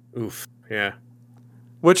DeBrincat. Oof. Yeah.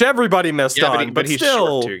 Which everybody missed on, but he's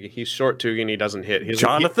still. Short, Tougie. He's short, Tougie, and he doesn't hit.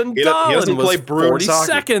 Jonathan Dahlen was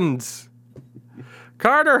 42nd.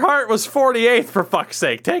 Carter Hart was 48th, for fuck's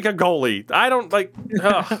sake. Take a goalie. I don't like...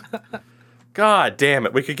 God damn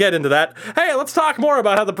it. We could get into that. Hey, let's talk more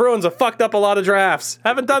about how the Bruins have fucked up a lot of drafts.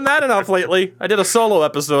 Haven't done that enough lately. I did a solo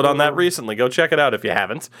episode on that recently. Go check it out if you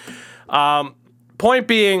haven't. Point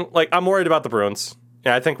being, I'm worried about the Bruins.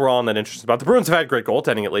 Yeah, I think we're all not interested about the Bruins have had great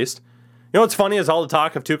goaltending, at least. You know what's funny is all the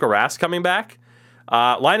talk of Tuukka Rask coming back.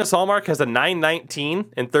 Linus Hallmark has a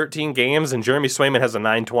 9.19 in 13 games, and Jeremy Swayman has a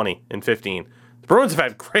 9.20 in 15. The Bruins have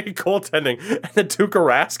had great goaltending, and then Tuukka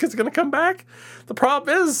Rask is going to come back? The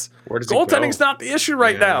problem is, goaltending's not the issue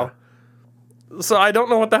right now. So I don't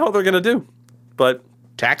know what the hell they're going to do. But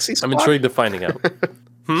Taxi Squad? I'm intrigued to finding out.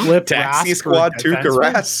 Taxi Squad Tuukka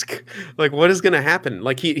Rask? What is going to happen?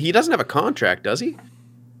 He doesn't have a contract, does he?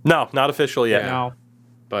 No, not official yet. No.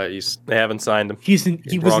 But they haven't signed him. He was in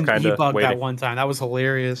E-Bug that one time. That was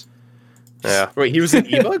hilarious. Yeah. Wait, he was in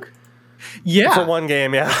E-Bug? Yeah. For one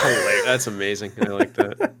game, yeah. That's amazing. I like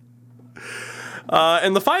that.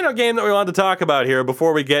 And the final game that we wanted to talk about here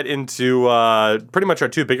before we get into pretty much our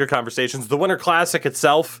 2 bigger conversations, the Winter Classic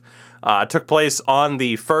itself took place on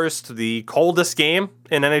the coldest game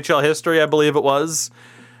in NHL history, I believe it was.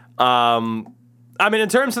 In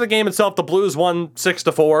terms of the game itself, the Blues won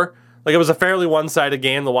 6-4. It was a fairly one-sided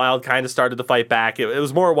game. The Wild kind of started to fight back. It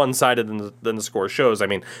was more one-sided than the score shows.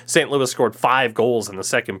 St. Louis scored 5 goals in the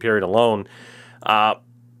second period alone.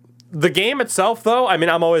 The game itself, though,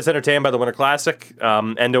 I'm always entertained by the Winter Classic.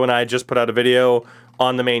 Endo and I just put out a video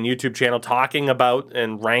on the main YouTube channel talking about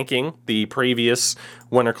and ranking the previous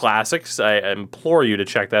Winter Classics. I implore you to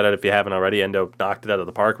check that out if you haven't already. Endo knocked it out of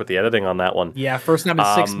the park with the editing on that one. Yeah, first time in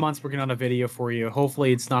 6 months working on a video for you.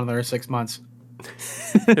 Hopefully it's not another 6 months.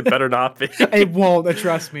 It better not be. It won't,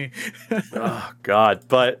 trust me. Oh God.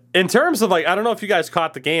 But in terms of I don't know if you guys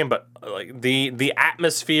caught the game, but the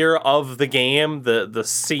atmosphere of the game, the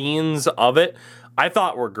scenes of it, I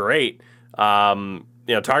thought were great.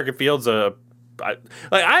 Target Field's I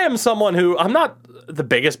am someone who, I'm not the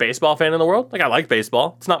biggest baseball fan in the world. I like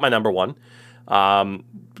baseball. It's not my number one.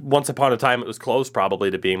 Once upon a time it was close probably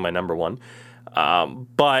to being my number one.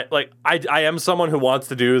 But I am someone who wants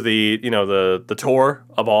to do the tour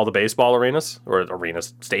of all the baseball arenas or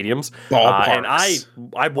stadiums. And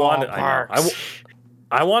I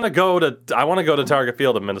want to go to Target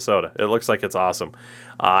Field in Minnesota. It looks like it's awesome.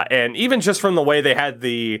 And even just from the way they had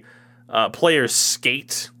the players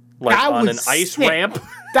skate on an ice ramp.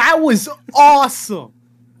 That was awesome.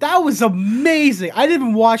 That was amazing. I didn't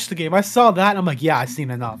even watch the game. I saw that and I'm like, yeah, I've seen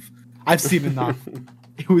enough.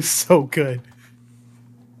 It was so good.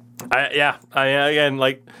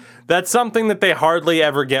 That's something that they hardly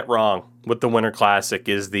ever get wrong with the Winter Classic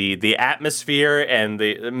is the atmosphere and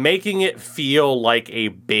the making it feel like a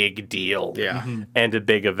big deal and a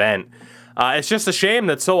big event. It's just a shame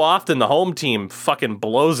that so often the home team fucking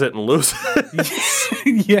blows it and loses.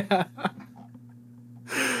 Yeah.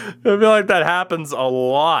 I feel like that happens a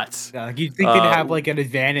lot. Yeah, like you'd think they'd have like an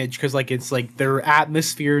advantage because like it's like their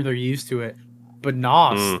atmosphere, they're used to it. But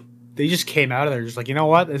Nos, they just came out of there just like, you know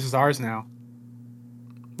what, this is ours now.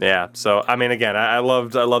 Yeah. So I mean, again, I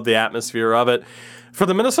loved the atmosphere of it. For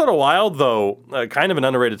the Minnesota Wild, though, kind of an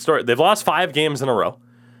underrated story. They've lost 5 games in a row.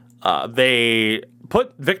 They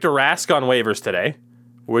put Victor Rask on waivers today,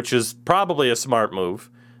 which is probably a smart move.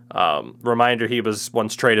 Reminder, he was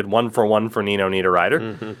once traded 1-for-1 for Nino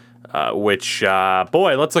Niederreiter, which,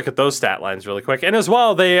 boy, let's look at those stat lines really quick. And as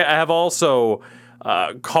well, they have also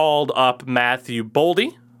called up Matthew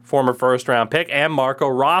Boldy, former first-round pick, and Marco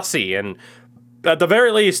Rossi. And at the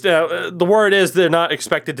very least, the word is they're not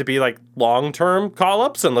expected to be like long-term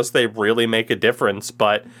call-ups unless they really make a difference.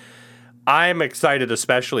 But I'm excited,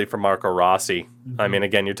 especially for Marco Rossi. I mean,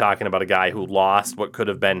 again, you're talking about a guy who lost what could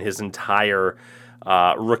have been his entire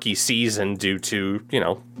rookie season due to,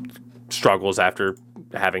 struggles after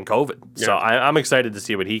having COVID. Yeah. So I'm excited to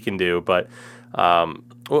see what he can do. But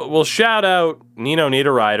we'll shout out Nino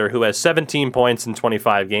Niederreiter, who has 17 points in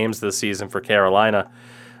 25 games this season for Carolina.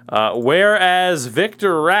 Whereas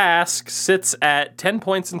Victor Rask sits at 10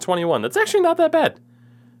 points in 21. That's actually not that bad.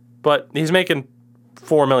 But he's making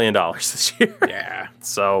 $4 million this year. Yeah.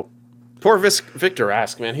 So poor Victor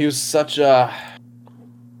Rask, man. He was such a...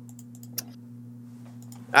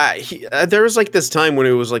 there was like this time when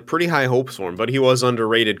it was like pretty high hopes for him, but he was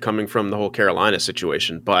underrated coming from the whole Carolina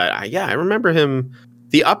situation. But I remember him.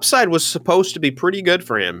 The upside was supposed to be pretty good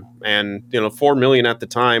for him. And, $4 million at the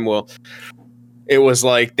time, well... It was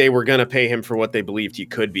like they were going to pay him for what they believed he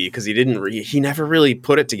could be because he never really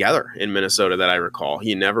put it together in Minnesota that I recall.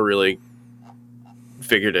 He never really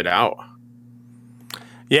figured it out.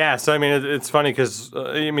 Yeah, so I mean, it's funny because,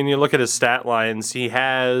 you look at his stat lines. He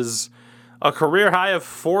has a career high of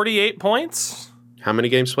 48 points. How many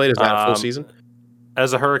games played? Is that a full season?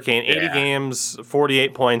 As a Hurricane, 80 games,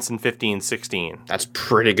 48 points, and 15-16. That's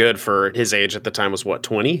pretty good for his age at the time was what,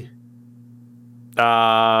 20?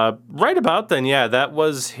 Right about then, yeah. That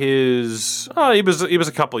was his. Oh, he was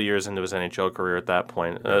a couple years into his NHL career at that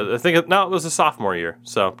point. I think it was a sophomore year.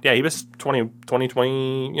 So yeah, he was 20,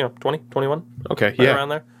 21. Okay, right around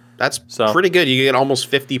there. That's pretty good. You get almost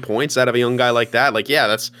 50 points out of a young guy like that. Like,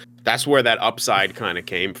 yeah, that's where that upside kind of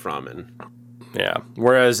came from. And yeah,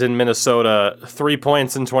 whereas in Minnesota, 3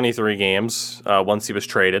 points in 23 games once he was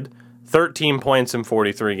traded, 13 points in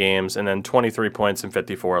 43 games, and then 23 points in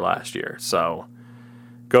 54 last year. So.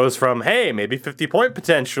 Goes from, hey, maybe 50-point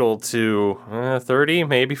potential to 30,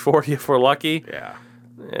 maybe 40 if we're lucky. Yeah.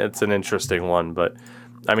 It's an interesting one. But,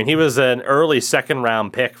 I mean, he was an early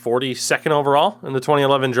second-round pick, 42nd overall in the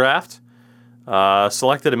 2011 draft.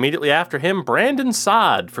 Selected immediately after him, Brandon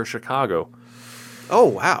Saad for Chicago. Oh,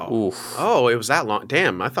 wow. Oof. Oh, it was that long.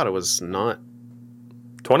 Damn, I thought it was not.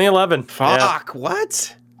 2011. Fuck, yeah.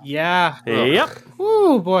 What? Yeah. Yep.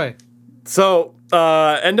 Oh, boy. So,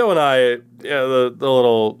 Endo and I, the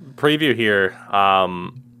little preview here,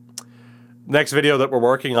 next video that we're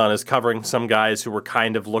working on is covering some guys who were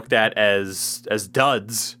kind of looked at as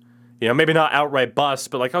duds. Maybe not outright busts,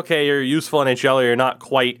 but like, okay, you're a useful NHLer, you're not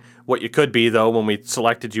quite what you could be, though, when we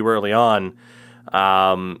selected you early on.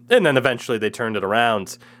 And then eventually they turned it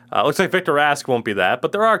around. Looks like Victor Rask won't be that,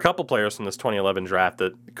 but there are a couple players from this 2011 draft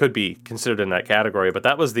that could be considered in that category. But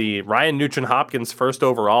that was the Ryan Nugent-Hopkins first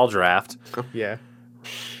overall draft. Oh, yeah.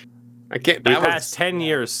 I can't. The past 10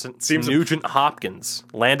 years since Nugent-Hopkins,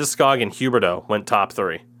 Landeskog and Huberdeau went top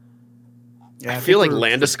 3. Yeah, I feel like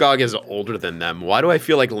Landeskog is older than them. Why do I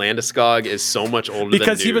feel like Landeskog is so much older than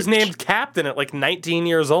Because he Nuge? was named captain at like 19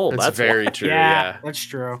 years old. That's very true. Yeah, that's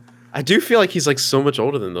true. I do feel like he's like so much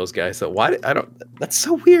older than those guys. That's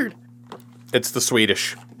so weird. It's the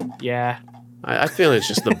Swedish. Yeah. I feel it's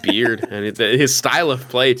just the beard and his style of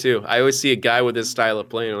play too. I always see a guy with his style of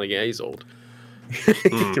play and I'm like, yeah, he's old.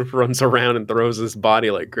 He runs around and throws his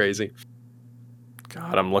body like crazy.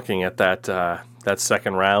 God, I'm looking at that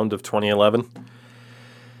second round of 2011.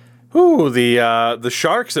 Ooh, the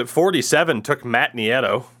Sharks at 47 took Matt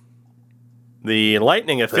Nieto. The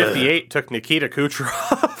Lightning at 58 took Nikita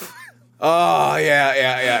Kucherov. Oh,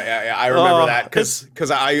 yeah. I remember that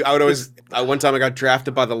because I would always one time I got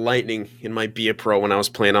drafted by the Lightning in my Be a Pro when I was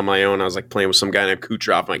playing on my own. I was like playing with some guy named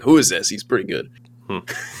Kucherov. I'm like, who is this? He's pretty good.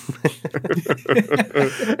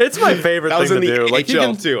 It's my favorite thing to do. Like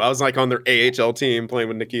AHL too. I was like on their AHL team playing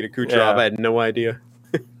with Nikita Kucherov. Yeah. I had no idea.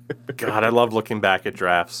 God, I love looking back at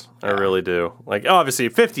drafts. I really do. Like, obviously,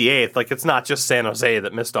 58th, like, it's not just San Jose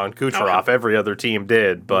that missed on Kucherov. Every other team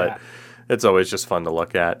did, but it's always just fun to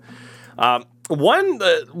look at.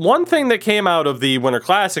 One thing that came out of the Winter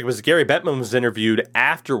Classic was Gary Bettman was interviewed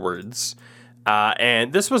afterwards,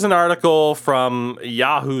 And this was an article from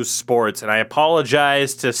Yahoo Sports, and I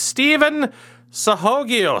apologize to Steven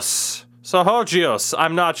Sahogios.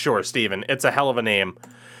 I'm not sure, Steven. It's a hell of a name.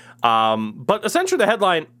 But essentially the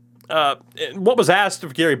headline, what was asked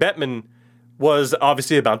of Gary Bettman was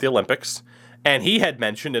obviously about the Olympics. And he had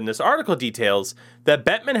mentioned in this article details that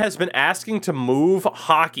Bettman has been asking to move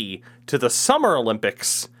hockey to the Summer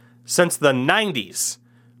Olympics since the 90s.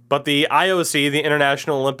 But the IOC, the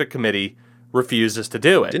International Olympic Committee, refuses to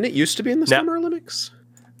do it. Didn't it used to be in the Summer Olympics?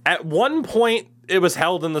 At one point, it was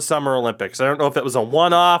held in the Summer Olympics. I don't know if it was a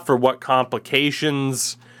one-off or what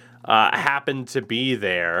complications happened to be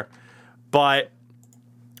there. But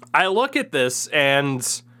I look at this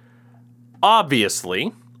and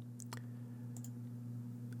obviously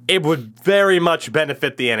it would very much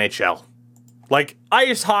benefit the NHL. Like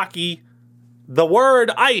ice hockey, the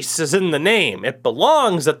word ice is in the name. It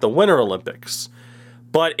belongs at the Winter Olympics.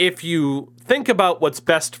 But if you think about what's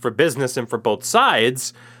best for business and for both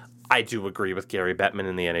sides, I do agree with Gary Bettman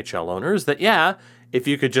and the NHL owners that, yeah, if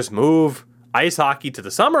you could just move ice hockey to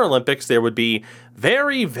the Summer Olympics, there would be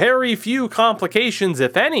very, very few complications,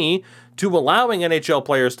 if any, to allowing NHL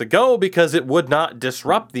players to go because it would not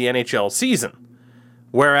disrupt the NHL season.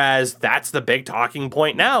 Whereas that's the big talking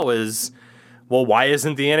point now is, well, why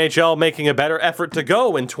isn't the NHL making a better effort to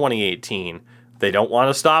go in 2018? They don't want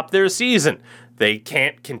to stop their season. They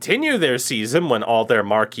can't continue their season when all their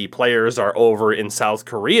marquee players are over in South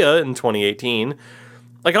Korea in 2018.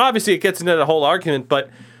 Like, obviously, it gets into the whole argument, but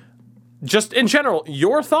just in general,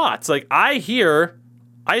 your thoughts. Like, I hear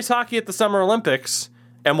ice hockey at the Summer Olympics,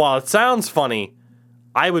 and while it sounds funny,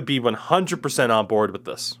 I would be 100% on board with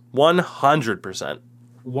this. 100%.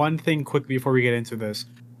 One thing quick before we get into this.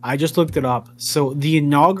 I just looked it up. So the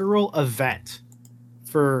inaugural event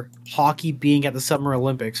for hockey being at the Summer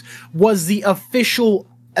Olympics was the official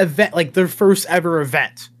event, like their first ever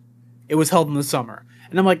event. It was held in the summer.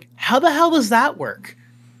 And I'm like, how the hell does that work?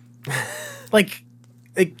 like,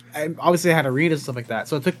 I obviously had to read and stuff like that.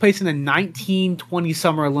 So it took place in the 1920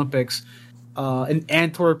 Summer Olympics in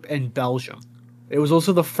Antwerp and Belgium. It was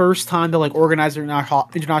also the first time that like organized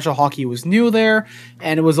international hockey was new there,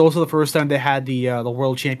 and it was also the first time they had the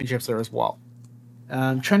World Championships there as well.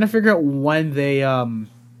 I'm trying to figure out when they and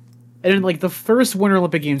then like the first Winter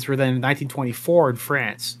Olympic Games were then in 1924 in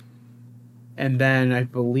France, and then I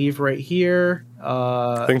believe right here,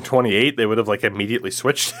 I think 28 they would have like immediately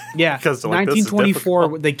switched. Yeah, because like,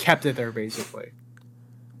 1924 they kept it there basically.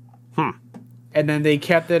 And then they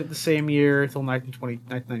kept it the same year until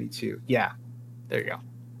 1992. Yeah. There you go.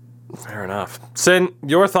 Fair enough. Sin,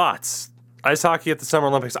 your thoughts? Ice hockey at the Summer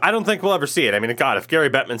Olympics. I don't think we'll ever see it. I mean, God, if Gary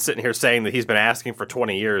Bettman's sitting here saying that he's been asking for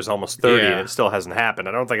 20 years, almost 30, and it still hasn't happened,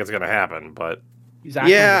 I don't think it's going to happen. But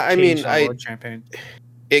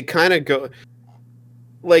it kind of go.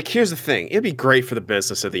 Like, here's the thing. It'd be great for the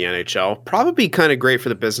business of the NHL. Probably kind of great for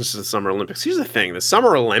the business of the Summer Olympics. Here's the thing. The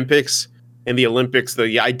Summer Olympics and the Olympics,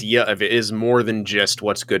 the idea of it is more than just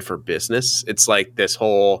what's good for business. It's like this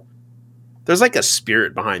whole... There's like a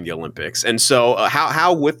spirit behind the Olympics. And so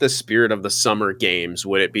how with the spirit of the Summer Games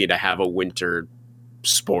would it be to have a winter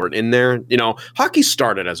sport in there? You know, hockey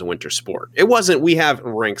started as a winter sport. It wasn't, we have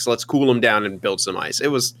rinks, let's cool them down and build some ice. It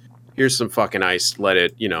was, here's some fucking ice, let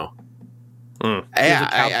it, you know.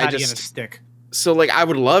 I just... a stick. So, like, I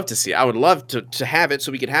would love to see it. I would love to have it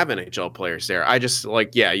so we could have NHL players there. I just,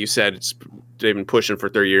 like, yeah, you said they've been pushing for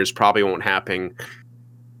 30 years, probably won't happen.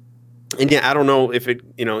 And yeah, I don't know if it,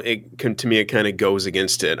 you know, to me, it kind of goes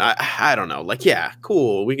against it. I don't know. Like, yeah,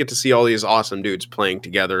 cool. We get to see all these awesome dudes playing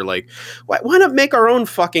together. Like, why not make our own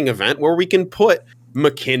fucking event where we can put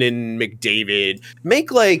McKinnon, McDavid,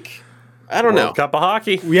 make like, I don't know. World Cup of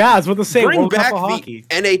Hockey. Yeah, I was about to say, bring World back Cup of the Hockey.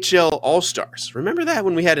 NHL All-Stars. Remember that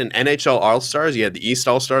when we had an NHL All-Stars? You had the East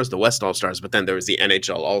All-Stars, the West All-Stars, but then there was the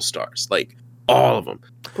NHL All-Stars. Like, all of them.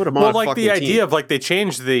 Put them on like the team. idea of like they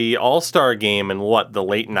changed the All-Star game in the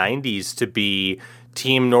late 90s to be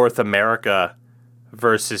Team North America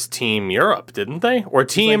versus Team Europe, didn't they? Or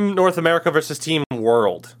Team North America versus Team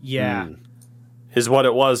World. Yeah. Is what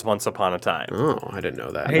it was once upon a time. Oh, I didn't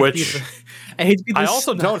know that. I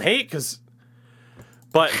also don't hate because...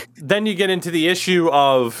 But then you get into the issue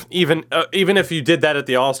of even if you did that at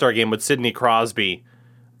the All-Star game, would Sidney Crosby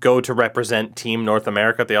go to represent Team North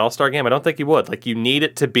America at the All-Star game? I don't think he would. Like, you need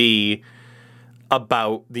it to be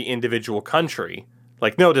about the individual country.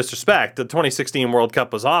 Like, no disrespect, the 2016 World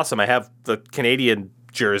Cup was awesome. I have the Canadian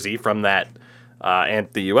jersey from that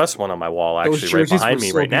and the U.S. one on my wall, actually, right behind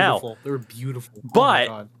me right now. They were beautiful.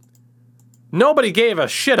 But nobody gave a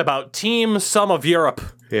shit about Team Some of Europe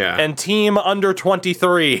and Team Under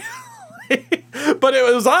 23. But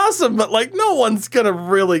it was awesome. But like, no one's gonna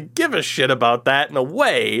really give a shit about that in a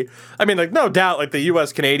way. I mean, like, no doubt, like the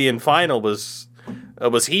U.S.-Canadian final was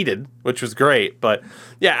heated, which was great. But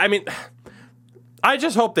yeah, I mean, I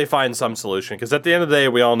just hope they find some solution, because at the end of the day,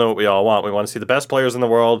 we all know what we all want. We want to see the best players in the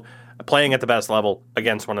world playing at the best level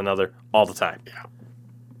against one another all the time. Yeah.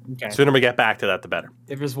 Okay. The sooner we get back to that, the better.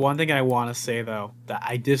 If there's one thing I want to say, though, that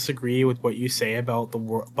I disagree with what you say about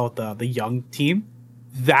the young team.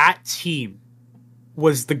 That team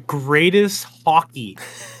was the greatest hockey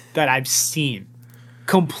that I've seen.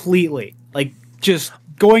 Completely. Like, just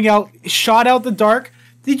going out, shot out the dark.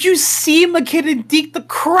 Did you see McKinnon deke the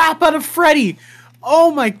crap out of Freddie?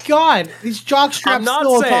 Oh my God! His jockstrap's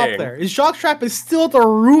still on top there. His jockstrap is still at the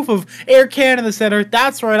roof of Air Canada Center.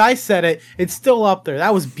 That's right, I said it. It's still up there.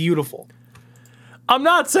 That was beautiful. I'm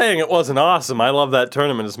not saying it wasn't awesome. I love that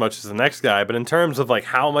tournament as much as the next guy, but in terms of like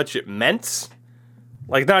how much it meant,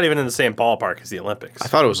 like not even in the same ballpark as the Olympics. I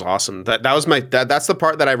thought it was awesome. That's the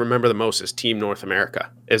part that I remember the most is Team North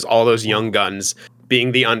America. Is all those young guns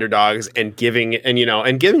being the underdogs and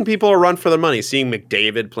giving people a run for their money. Seeing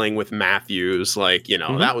McDavid playing with Matthews,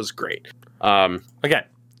 that was great. Again,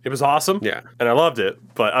 it was awesome. Yeah. And I loved it,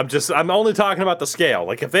 but I'm only talking about the scale.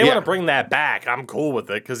 Like, if they want to bring that back, I'm cool with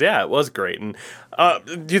it, because it was great. And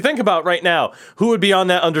do you think about right now who would be on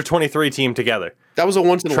that under 23 team together? That was a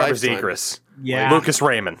once in a Trevor lifetime. Zegras, Yeah. Lucas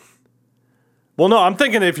Raymond. Well, no, I'm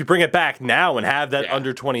thinking if you bring it back now and have that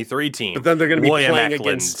under 23 team, but then they're going to be William playing Eklund,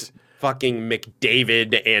 against fucking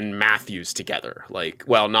McDavid and Matthews together. Like,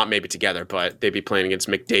 well, not maybe together, but they'd be playing against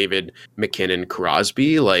McDavid, McKinnon,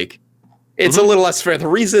 Crosby. Like, it's a little less fair.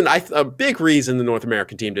 A big reason the North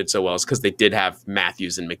American team did so well is because they did have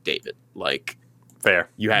Matthews and McDavid. Like, fair.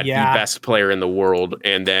 You had the best player in the world,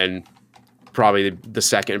 and then probably the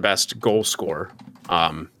second best goal scorer.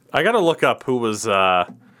 I gotta look up who was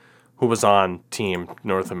on Team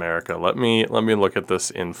North America. Let me look at this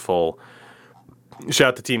in full. Shout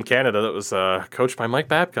out to Team Canada that was coached by Mike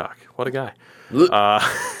Babcock. What a guy.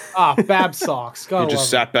 Bab socks. He just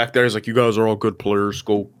sat back there. He's like, you guys are all good players.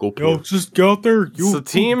 Go play. Yo, just go out there. So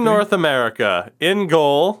Team North America. In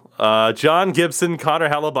goal, John Gibson, Connor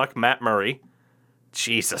Hellebuck, Matt Murray.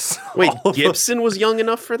 Jesus. Wait, Gibson was young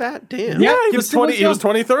enough for that? Damn. Yeah, he was 20. He was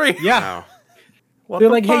 23. Yeah. Wow. They're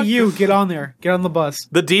like, hey, you, get on there. Get on the bus.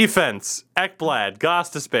 The defense, Ekblad, Goss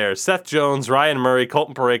Despair, Seth Jones, Ryan Murray,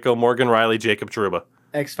 Colton Parayko, Morgan Riley, Jacob Trouba.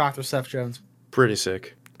 X Factor Seth Jones. Pretty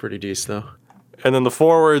sick. Pretty decent, though. And then the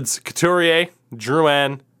forwards, Couturier,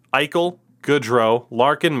 Drouin, Eichel, Goodrow,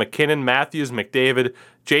 Larkin, McKinnon, Matthews, McDavid,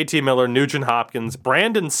 JT Miller, Nugent Hopkins,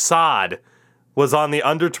 Brandon Saad was on the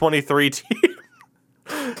under 23 team.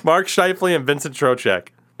 Mark Scheifele and Vincent Trocheck.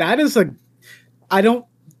 That is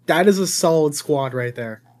a solid squad right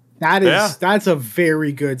there. That's a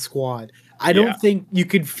very good squad. I don't think you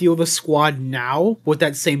could feel the squad now with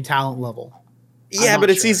that same talent level. Yeah, but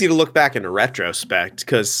it's easy to look back in retrospect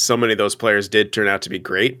because so many of those players did turn out to be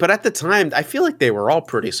great. But at the time, I feel like they were all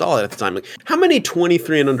pretty solid at the time. Like, how many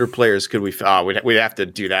 23 and under players could we? We'd have to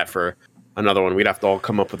do that for another one. We'd have to all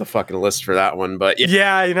come up with a fucking list for that one. But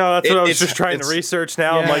yeah, that's what I was just trying to research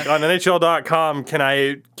now. Yeah. I'm like, on NHL.com, can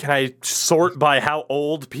I sort by how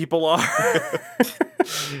old people are?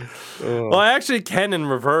 Well, I actually can in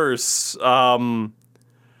reverse. Like,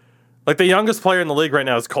 the youngest player in the league right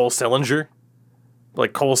now is Cole Sillinger.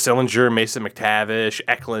 Like Cole Sillinger, Mason McTavish,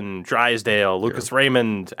 Eklund, Drysdale, Lucas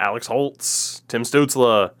Raymond, Alex Holtz, Tim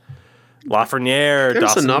Stützle, Lafreniere,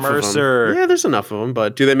 Dawson Mercer. Yeah, there's enough of them,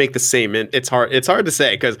 but do they make the same? It's hard to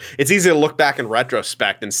say because it's easy to look back in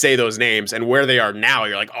retrospect and say those names, and where they are now,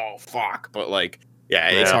 you're like, oh, fuck. But,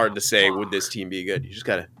 it's hard to say, would this team be good? You just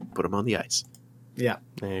got to put them on the ice. Yeah.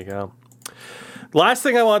 There you go. Last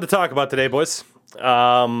thing I wanted to talk about today, boys.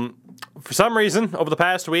 For some reason, over the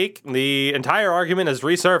past week, the entire argument has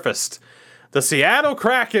resurfaced. The Seattle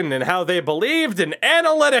Kraken and how they believed in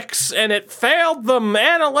analytics and it failed them.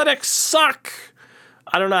 Analytics suck.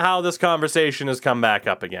 I don't know how this conversation has come back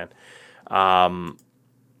up again. My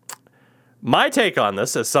take on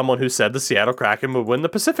this, as someone who said the Seattle Kraken would win the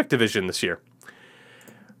Pacific Division this year.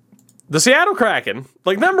 The Seattle Kraken,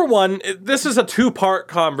 number one, this is a two-part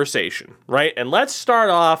conversation, right? And let's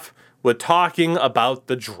start off with talking about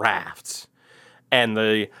the draft and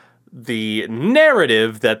the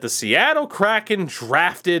narrative that the Seattle Kraken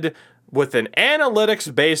drafted with an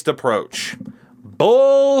analytics-based approach.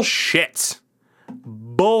 Bullshit.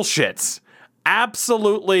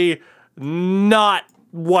 Absolutely not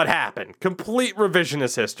what happened. Complete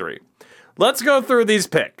revisionist history. Let's go through these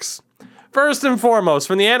picks. First and foremost,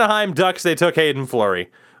 from the Anaheim Ducks, they took Hayden Fleury.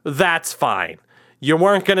 That's fine. You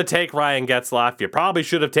weren't going to take Ryan Getzlaf. You probably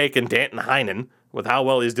should have taken Danton Heinen. with how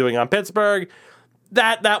well he's doing on Pittsburgh.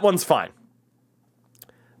 That one's fine.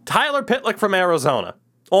 Tyler Pitlick from Arizona,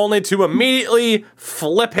 only to immediately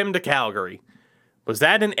flip him to Calgary. Was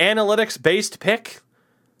that an analytics-based pick?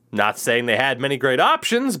 Not saying they had many great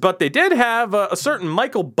options, but they did have a certain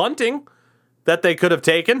Michael Bunting that they could have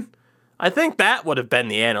taken. I think that would have been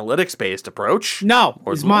the analytics-based approach. No,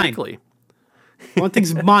 he's mine.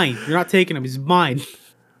 Bunting's mine. You're not taking him. He's mine.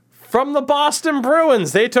 From the Boston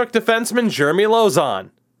Bruins, they took defenseman Jeremy Lauzon.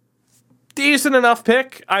 Decent enough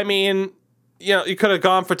pick. I mean, you could have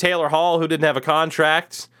gone for Taylor Hall, who didn't have a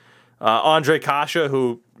contract. Andre Kasha,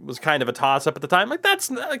 who was kind of a toss-up at the time. Like, that's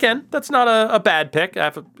not a bad pick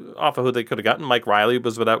off of who they could have gotten. Mike Riley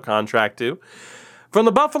was without contract, too. From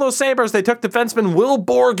the Buffalo Sabres, they took defenseman Will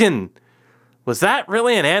Borgen. Was that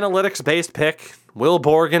really an analytics-based pick? Will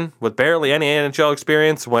Borgen, with barely any NHL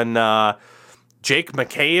experience, when Jake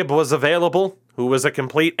McCabe was available, who was a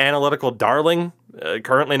complete analytical darling,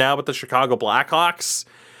 currently now with the Chicago Blackhawks.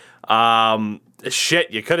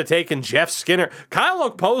 You could have taken Jeff Skinner. Kyle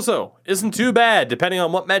Okposo isn't too bad, depending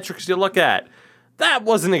on what metrics you look at. That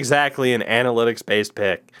wasn't exactly an analytics-based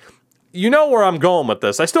pick. You know where I'm going with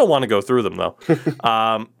this. I still want to go through them,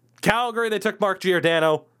 though. Calgary, they took Mark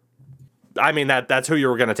Giordano. I mean, that's who you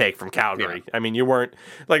were going to take from Calgary. Yeah. I mean, you weren't...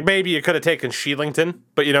 Like, maybe you could have taken Sheelington,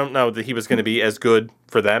 but you don't know that he was going to be as good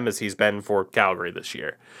for them as he's been for Calgary this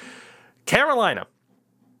year. Carolina,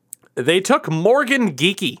 they took Morgan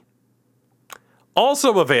Geekie.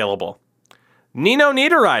 Also available, Nino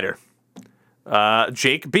Niederreiter,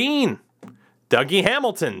 Jake Bean, Dougie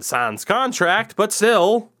Hamilton, sans contract, but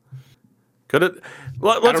still could have...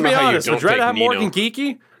 Let's be honest. Would you rather have Morgan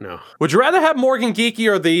Geekie? No. Would you rather have Morgan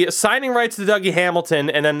Geekie or the signing rights to Dougie Hamilton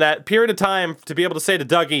and then that period of time to be able to say to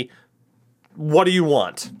Dougie, what do you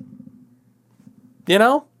want?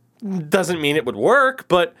 Doesn't mean it would work,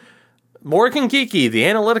 but Morgan Geekie, the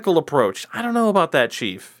analytical approach, I don't know about that,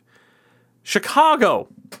 Chief. Chicago,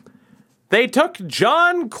 they took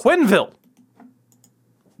John Quenneville.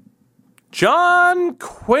 John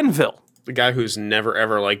Quenneville. The guy who's never,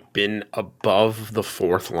 ever, been above the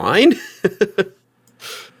fourth line?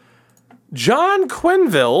 John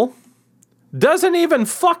Quenneville doesn't even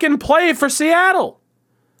fucking play for Seattle.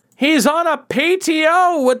 He's on a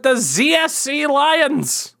PTO with the ZSC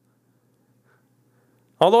Lions.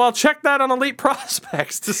 Although I'll check that on Elite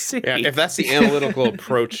Prospects to see. Yeah, if that's the analytical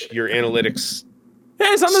approach, your analytics Yeah,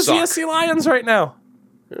 he's on the ZSC Lions right now.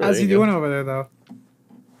 How's he doing over there, though?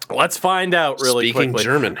 Let's find out really quickly. Speaking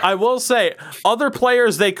German. I will say, other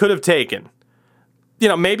players they could have taken.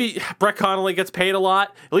 Maybe Brett Connolly gets paid a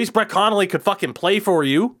lot. At least Brett Connolly could fucking play for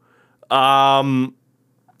you. Calvin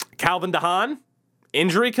DeHaan,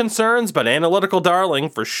 injury concerns, but analytical darling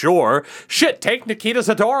for sure. Shit, take Nikita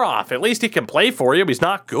Zadorov. At least he can play for you, but he's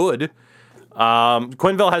not good.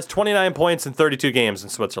 Quenneville has 29 points in 32 games in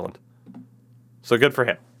Switzerland. So good for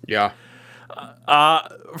him. Yeah.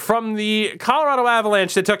 From the Colorado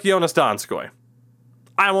Avalanche, they took Jonas Donskoy.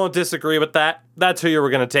 I won't disagree with that. That's who you were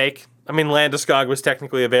going to take. I mean, Landeskog was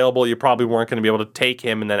technically available. You probably weren't going to be able to take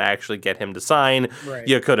him and then actually get him to sign. Right.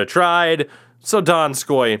 You could have tried. So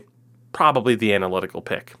Donskoy, probably the analytical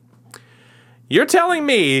pick. You're telling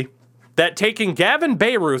me that taking Gavin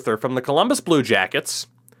Bayreuther from the Columbus Blue Jackets,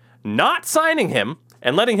 not signing him,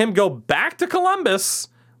 and letting him go back to Columbus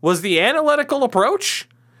was the analytical approach?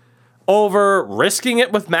 Over risking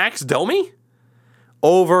it with Max Domi?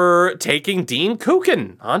 Over taking Dean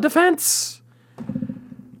Kukin on defense?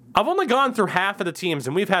 I've only gone through half of the teams,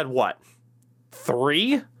 and we've had, what,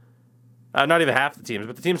 3? Not even half the teams,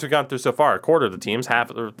 but the teams we've gone through so far, a quarter of the teams,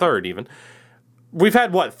 half or a third even. We've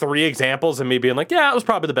had, 3 examples, and me being like, yeah, it was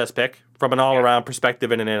probably the best pick from an all-around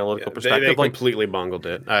perspective and an analytical perspective. They completely bungled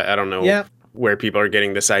it. I don't know where people are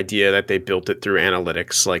getting this idea that they built it through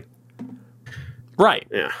analytics. Right.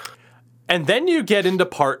 Yeah. And then you get into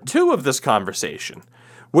part 2 of this conversation,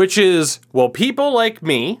 which is, well, people like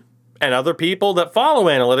me and other people that follow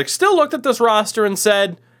analytics still looked at this roster and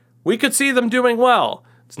said, we could see them doing well.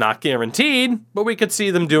 It's not guaranteed, but we could see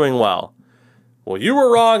them doing well. Well, you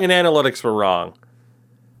were wrong and analytics were wrong.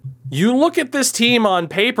 You look at this team on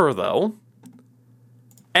paper, though,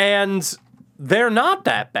 and they're not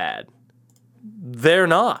that bad. They're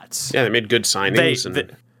not. Yeah, they made good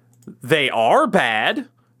signings. They are bad,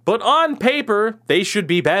 but on paper, they should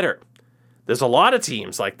be better. There's a lot of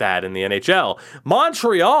teams like that in the NHL.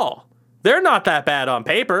 Montreal, they're not that bad on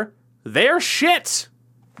paper. They're shit.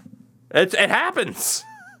 It happens.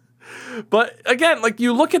 But again,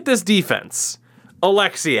 you look at this defense.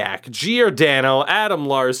 Alexiak, Giordano, Adam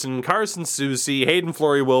Larson, Carson Soucy, Hayden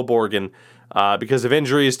Fleury, Will Borgen, because of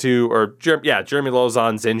injuries Jeremy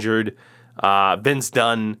Lauzon's injured. Vince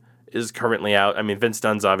Dunn is currently out. I mean, Vince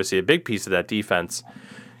Dunn's obviously a big piece of that defense.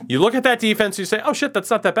 You look at that defense, you say, oh shit, that's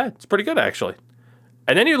not that bad. It's pretty good, actually.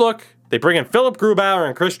 And then you look, they bring in Philip Grubauer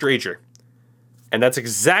and Chris Dreger. And that's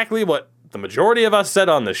exactly what the majority of us said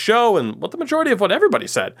on the show and what the majority of what everybody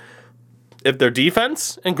said. If their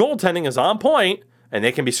defense and goaltending is on point and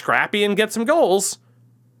they can be scrappy and get some goals,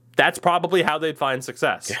 that's probably how they'd find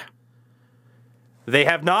success. Yeah. They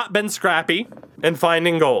have not been scrappy in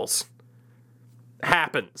finding goals.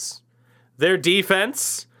 Happens. Their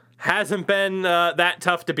defense hasn't been that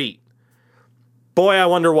tough to beat. Boy, I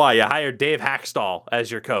wonder why. You hired Dave Hackstall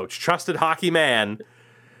as your coach. Trusted hockey man.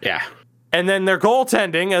 Yeah. And then their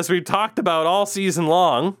goaltending, as we've talked about all season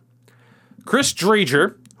long, Chris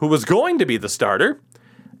Dreger, who was going to be the starter,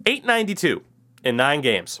 .892 in 9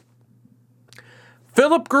 games.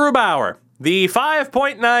 Philip Grubauer, the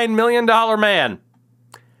 $5.9 million man,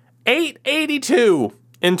 .882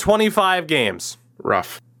 in 25 games.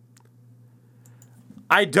 Rough.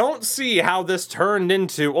 I don't see how this turned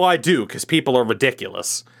into... Well, I do, because people are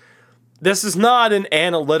ridiculous. This is not an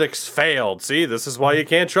analytics failed. See, this is why you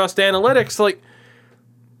can't trust analytics. Like,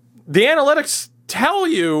 the analytics tell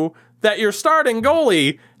you that your starting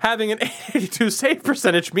goalie having an .882 save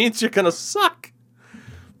percentage means you're going to suck.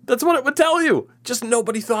 That's what it would tell you. Just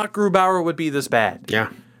nobody thought Grubauer would be this bad. Yeah.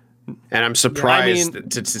 And I'm surprised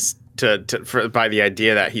by the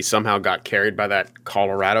idea that he somehow got carried by that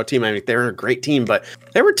Colorado team. I mean, they're a great team, but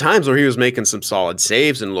there were times where he was making some solid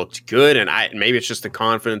saves and looked good. And maybe it's just the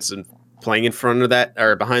confidence and playing in front of that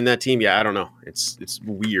or behind that team. Yeah, I don't know. It's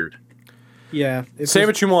weird. Yeah. Say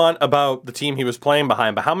what you want about the team he was playing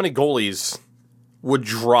behind, but how many goalies would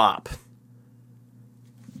drop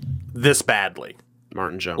this badly?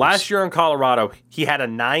 Martin Jones. Last year in Colorado, he had a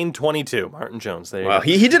 .922. Martin Jones. There you go.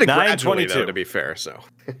 He did it gradually, though, to be fair. So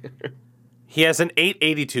he has an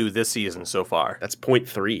 .882 this season so far. That's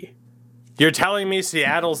 0.3. You're telling me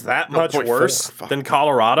Seattle's that much worse than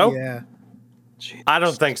Colorado? Yeah. I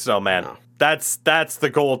don't think so, man. No. That's the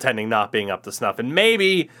goaltending not being up to snuff. And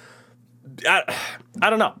maybe I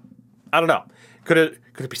don't know. Could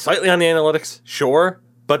it be slightly on the analytics? Sure.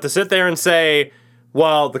 But to sit there and say,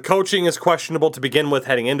 well, the coaching is questionable to begin with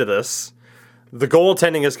heading into this, the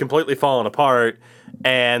goaltending has completely fallen apart,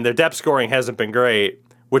 and their depth scoring hasn't been great,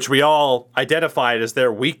 which we all identified as their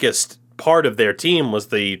weakest part of their team was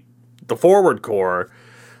the forward core.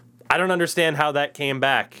 I don't understand how that came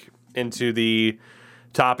back into the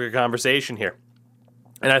topic of conversation here.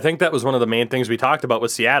 And I think that was one of the main things we talked about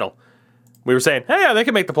with Seattle. We were saying, hey, yeah, they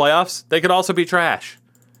could make the playoffs. They could also be trash.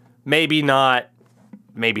 Maybe not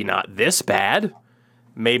this bad.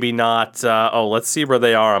 Maybe not, let's see where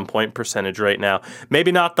they are on point percentage right now.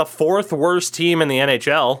 Maybe not the 4th worst team in the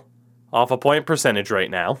NHL off a point percentage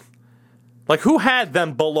right now. Like, who had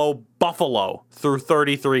them below Buffalo through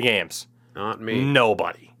 33 games? Not me.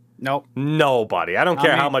 Nobody. Nope. Nobody. I don't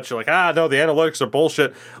care how much you're like, no, the analytics are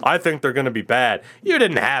bullshit. I think they're going to be bad. You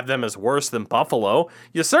didn't have them as worse than Buffalo.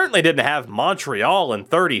 You certainly didn't have Montreal in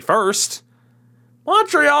 31st.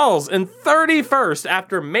 Montreal's in 31st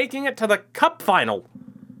after making it to the Cup final.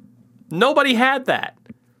 Nobody had that.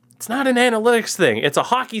 It's not an analytics thing. It's a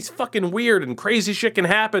hockey's fucking weird and crazy shit can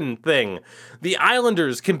happen thing. The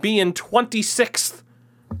Islanders can be in 26th.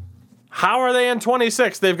 How are they in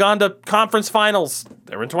 26th? They've gone to conference finals.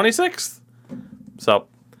 They're in 26th. So,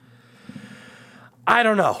 I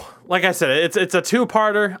don't know. Like I said, it's a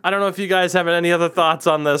two-parter. I don't know if you guys have any other thoughts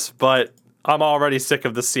on this, but I'm already sick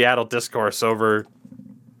of the Seattle discourse over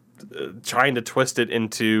trying to twist it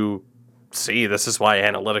into, see, this is why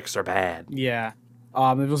analytics are bad. Yeah.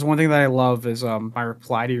 It was one thing that I love is my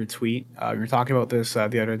reply to your tweet. We were talking about this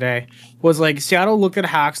the other day. Was like, Seattle looked at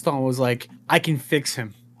Hackstall and was like, I can fix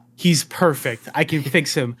him. He's perfect. I can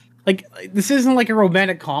fix him. Like, this isn't like a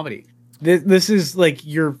romantic comedy. This is like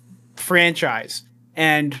your franchise.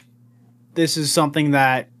 And this is something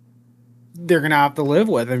that they're going to have to live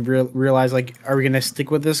with and realize, like, are we going to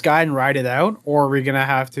stick with this guy and ride it out? Or are we going to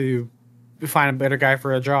have to find a better guy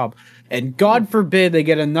for a job? And God forbid they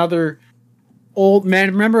get another old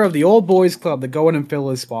man, member of the old boys club, to go in and fill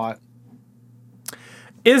his spot.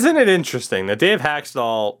 Isn't it interesting that Dave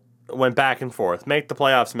Hackstall went back and forth, make the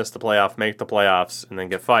playoffs, miss the playoff, make the playoffs, and then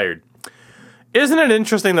get fired? Isn't it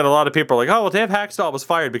interesting that a lot of people are like, oh, well, Dave Hackstall was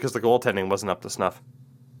fired because the goaltending wasn't up to snuff?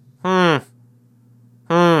 Why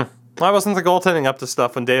wasn't the goaltending up to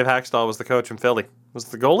stuff when Dave Hackstall was the coach in Philly? Was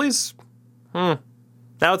it the goalies? Now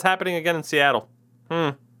it's happening again in Seattle.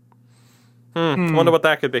 Wonder what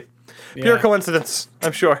that could be. Yeah. Pure coincidence,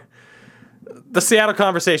 I'm sure. The Seattle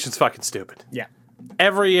conversation's fucking stupid. Yeah.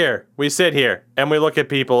 Every year we sit here and we look at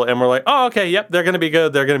people and we're like, oh, okay, yep, they're going to be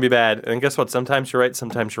good, they're going to be bad. And guess what? Sometimes you're right,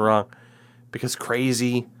 sometimes you're wrong. Because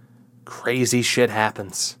crazy shit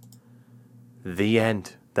happens. The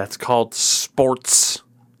end. That's called sports.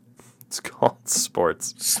 It's called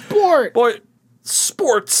sports.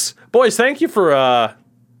 Sports. Boys, thank you for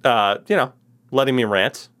letting me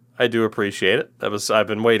rant. I do appreciate it. I've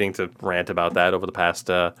been waiting to rant about that over the past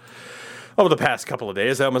couple of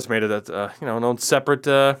days. I almost made it an own separate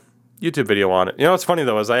YouTube video on it. You know what's funny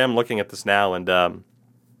though is I am looking at this now, and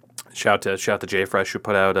shout to JFresh who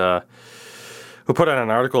put out an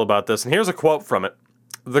article about this, and here's a quote from it.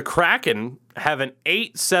 The Kraken have an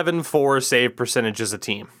 .874 save percentage as a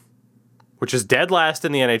team, which is dead last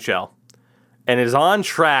in the NHL, and is on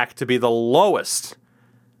track to be the lowest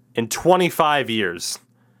in 25 years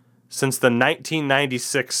since the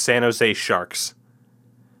 1996 San Jose Sharks.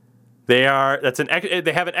 They have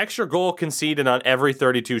an extra goal conceded on every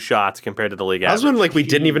 32 shots compared to the league average. I was when we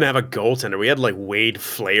didn't even have a goaltender. We had Wade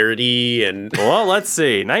Flaherty and well, let's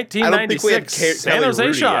see, 1996 San Jose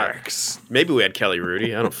Rudy Sharks. Yet. Maybe we had Kelly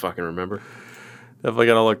Rudy. I don't fucking remember. Definitely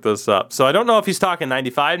gotta look this up. So I don't know if he's talking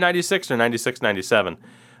 95, 96 or 96, 97.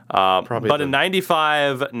 Probably, but in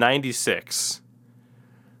 95, 96.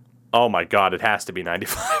 Oh my God, it has to be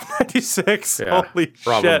 95, 96. Yeah, Holy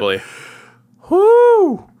probably. shit.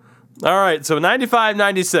 Whoo! All right, so 95,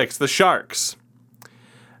 96, the Sharks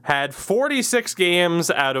had 46 games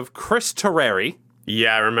out of Chris Terreri.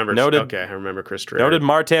 Yeah, I remember. I remember Chris Terreri. Noted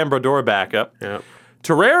Martin Brodeur backup. Yeah.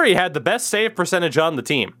 Terreri had the best save percentage on the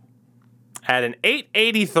team at an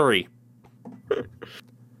 .883.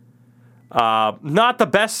 Not the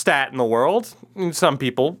best stat in the world. Some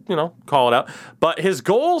people, call it out. But his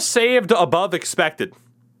goals saved above expected.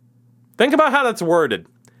 Think about how that's worded.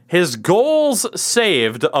 His goals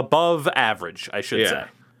saved above average, I should say.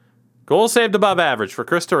 Goals saved above average for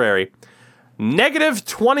Chris Terreri. Negative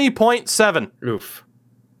 20.7. Oof.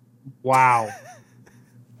 Wow.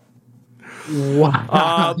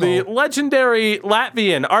 The legendary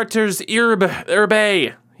Latvian Arturs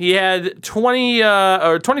Irbe. He had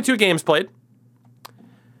 22 games played.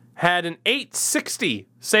 Had an .860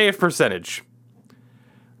 save percentage.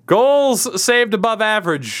 Goals saved above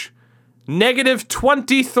average. Negative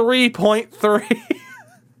 23.3.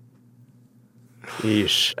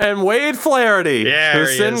 Yeesh. And Wade Flaherty,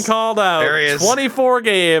 who's been called out, 24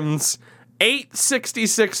 games,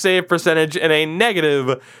 .866 save percentage, and a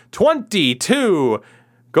negative 22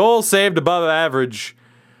 goals saved above average,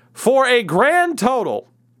 for a grand total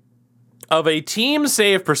of a team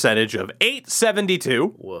save percentage of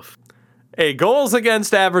 .872, woof, a goals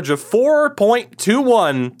against average of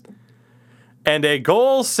 4.21, and a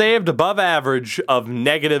goal saved above average of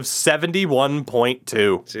negative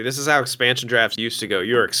 71.2. See, this is how expansion drafts used to go.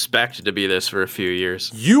 You were expected to be this for a few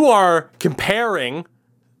years. You are comparing.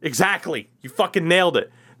 Exactly. You fucking nailed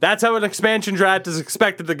it. That's how an expansion draft is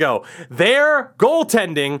expected to go. Their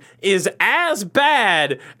goaltending is as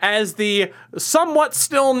bad as the somewhat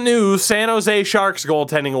still new San Jose Sharks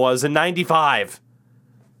goaltending was in '95.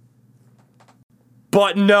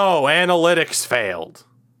 But no, analytics failed.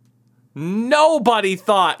 Nobody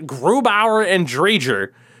thought Grubauer and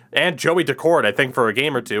Dreger, and Joey Decord, I think, for a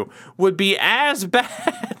game or two, would be as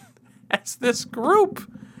bad as this group.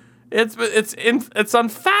 It's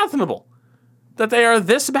unfathomable that they are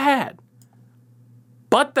this bad.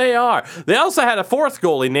 But they are. They also had a fourth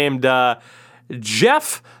goalie named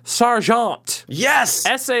Jeff Sargent. Yes!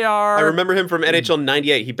 SAR. I remember him from NHL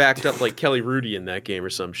 98. He backed up Kelly Rudy in that game or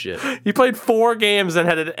some shit. He played 4 games and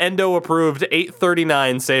had an endo-approved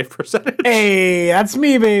 .839 save percentage. Hey, that's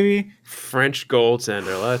me, baby. French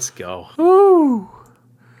goaltender. Let's go. Ooh.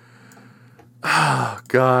 Oh,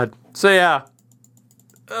 God. So, yeah.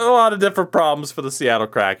 A lot of different problems for the Seattle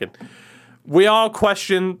Kraken. We all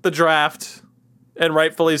question the draft, and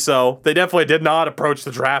rightfully so. They definitely did not approach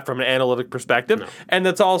the draft from an analytic perspective. No. And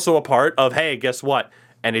that's also a part of, hey, guess what?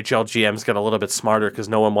 NHL GMs got a little bit smarter because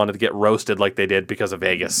no one wanted to get roasted like they did because of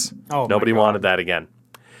Vegas. Oh, nobody wanted that again.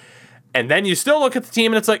 And then you still look at the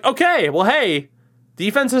team and it's like, okay, well, hey,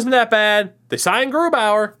 defense isn't that bad. They signed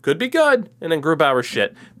Grubauer. Could be good. And then Grubauer's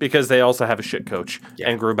shit because they also have a shit coach. Yeah.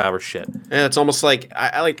 And Grubauer's shit. And it's almost like,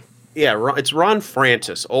 it's Ron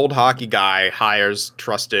Francis, old hockey guy, hires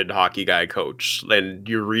trusted hockey guy coach. And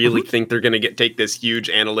you really think they're going to take this huge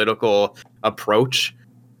analytical approach?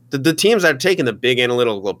 The teams that are taking the big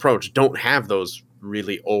analytical approach don't have those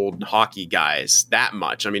really old hockey guys that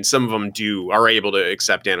much. I mean, some of them are able to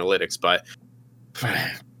accept analytics, but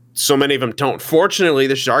so many of them don't. Fortunately,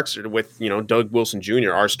 the Sharks with, Doug Wilson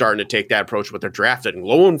Jr. are starting to take that approach with their drafting.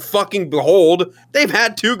 Lo and fucking behold, they've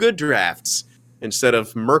had 2 good drafts. instead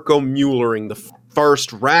of Mirko Muellering the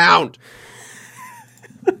first round.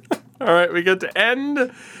 All right, we get to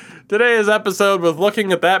end today's episode with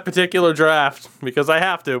looking at that particular draft because I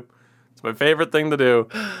have to. It's my favorite thing to do.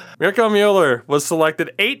 Mirko Mueller was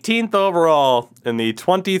selected 18th overall in the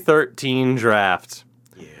 2013 draft.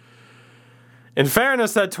 Yeah. In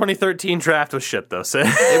fairness, that 2013 draft was shit, though.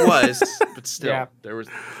 It was, but still, yeah. There was.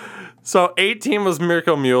 So 18 was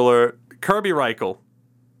Mirko Mueller, Kirby Reichel,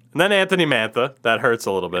 and then Anthony Mantha. That hurts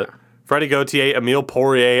a little bit. Yeah. Freddie Gauthier, Emile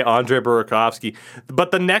Poirier, Andre Burakovsky.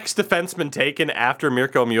 But the next defenseman taken after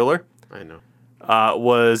Mirko Mueller, I know,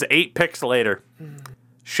 was 8 picks later.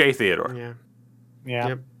 Shea Theodore. Yeah. Yeah.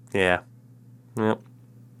 Yep. Yeah. Yep.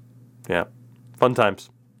 Yeah. Fun times.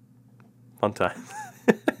 Fun times.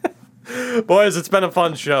 Boys, it's been a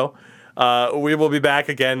fun show. We will be back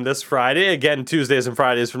again this Friday. Again, Tuesdays and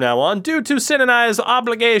Fridays from now on, due to Sin and I's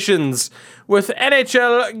obligations with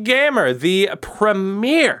NHL Gamer, the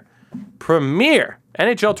premier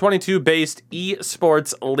NHL 22 based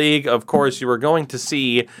esports league. Of course, you are going to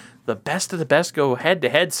see the best of the best go head to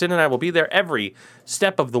head. Sin and I will be there every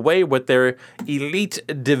step of the way with their elite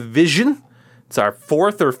division. It's our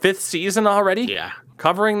 4th or 5th season already.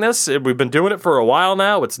 Covering this. We've been doing it for a while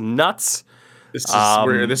now. It's nuts. This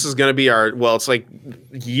is going to be our, well, it's like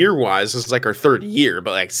year-wise, this is like our 3rd year,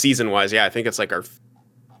 but like season-wise, I think it's like our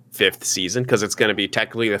 5th season because it's going to be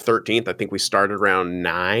technically the 13th. I think we started around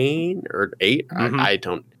 9 or 8. Mm-hmm. I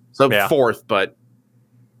don't. So 4th, but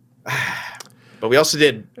we also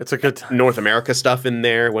did it's a good time. North America stuff in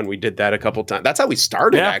there when we did that a couple times. That's how we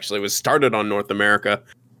started, actually. It was started on North America.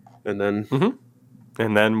 And then... Mm-hmm.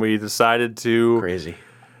 And then we decided to... Crazy.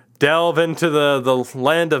 Delve into the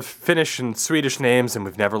land of Finnish and Swedish names, and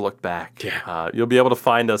we've never looked back. Yeah. You'll be able to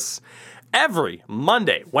find us every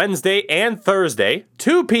Monday, Wednesday, and Thursday,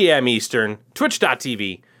 2 p.m. Eastern,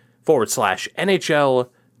 twitch.tv/NHL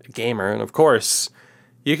Gamer. And of course,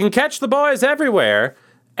 you can catch the boys everywhere.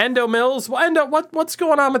 Endo Mills, Endo, what's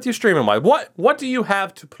going on with your streaming? What do you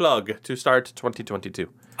have to plug to start 2022?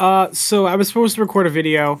 So I was supposed to record a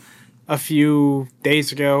video a few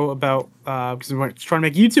days ago about because I'm trying to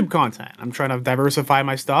make YouTube content. I'm trying to diversify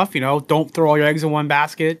my stuff. Don't throw all your eggs in one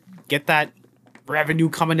basket. Get that revenue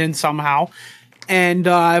coming in somehow. And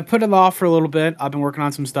I put it off for a little bit. I've been working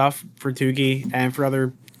on some stuff for Tougie and for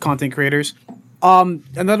other content creators.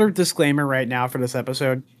 Another disclaimer right now for this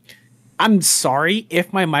episode. I'm sorry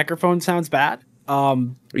if my microphone sounds bad.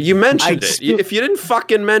 You mentioned it. If you didn't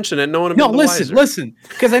fucking mention it, no one would be the wiser. Listen,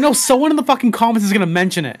 because I know someone in the fucking comments is gonna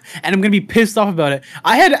mention it, and I'm gonna be pissed off about it.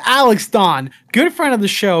 I had Alex Don, good friend of the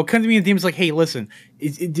show, come to me and DM's like, "Hey, listen,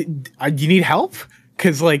 do you need help?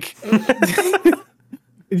 Because like,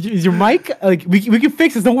 is your mic like we can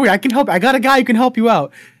fix this? Don't worry, I can help. I got a guy who can help you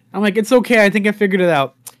out." I'm like, "It's okay. I think I figured it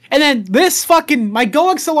out." And then this fucking my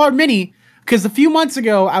Go XLR Mini, because a few months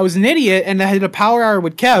ago I was an idiot and I had a power hour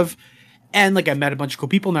with Kev. And like I met a bunch of cool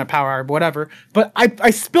people in that power hour, whatever. But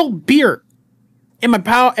I spilled beer in my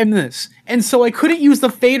power in this, and so I couldn't use the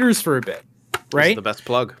faders for a bit. Right, this is the best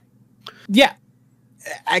plug. Yeah,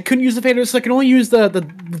 I couldn't use the faders, so I could only use the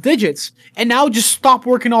digits, and now it just stopped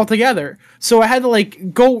working altogether. So I had to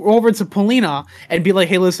like go over to Polina and be like,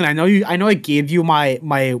 "Hey, listen, I know I gave you my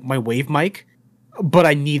wave mic, but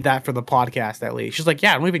I need that for the podcast at least." She's like,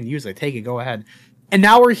 "Yeah, I don't even use it. Take it, go ahead." And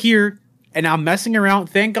now we're here. And I'm messing around.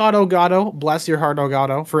 Thank God, Elgato, bless your heart,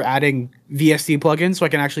 Elgato, for adding VST plugins so I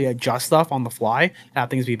can actually adjust stuff on the fly and have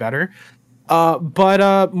things be better.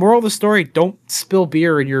 But moral of the story: don't spill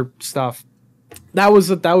beer in your stuff. That was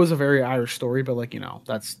a very Irish story, but like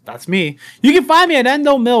that's me. You can find me at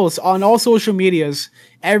Endo Mills on all social medias,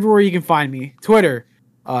 everywhere you can find me: Twitter,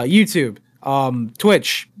 YouTube,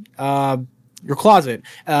 Twitch, your closet.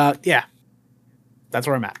 Yeah, that's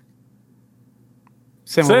where I'm at.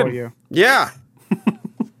 Sim, what about you? Yeah.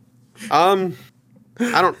 I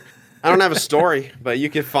don't have a story, but you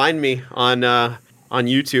can find me on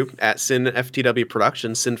YouTube at Sin FTW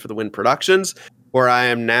Productions, Sin for the Win Productions, where I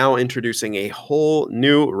am now introducing a whole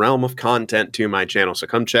new realm of content to my channel. So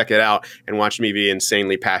come check it out and watch me be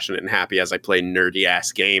insanely passionate and happy as I play nerdy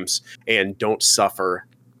ass games and don't suffer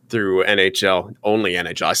through NHL, only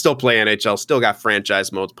NHL. I still play NHL, still got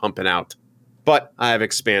franchise modes pumping out, but I have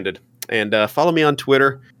expanded. And follow me on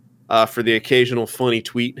Twitter for the occasional funny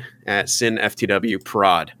tweet at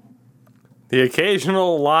SinFTWProd. The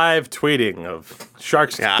occasional live tweeting of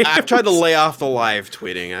Sharks. Yeah, I've tried to lay off the live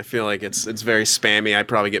tweeting. I feel like it's very spammy. I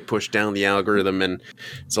probably get pushed down the algorithm, and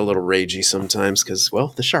it's a little ragey sometimes because, well,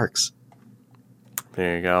 the Sharks.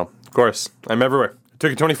 There you go. Of course, I'm everywhere.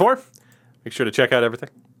 Tougie24. Make sure to check out everything.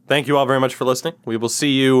 thank you all very much for listening. We will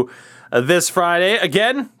see you this Friday.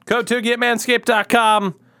 Again, code Tougie at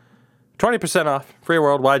manscaped.com. 20% off, free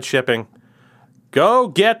worldwide shipping. Go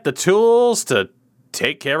get the tools to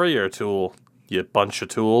take care of your tool, you bunch of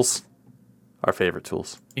tools. Our favorite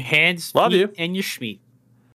tools. Your hands, love feet, you, and your Schmeat.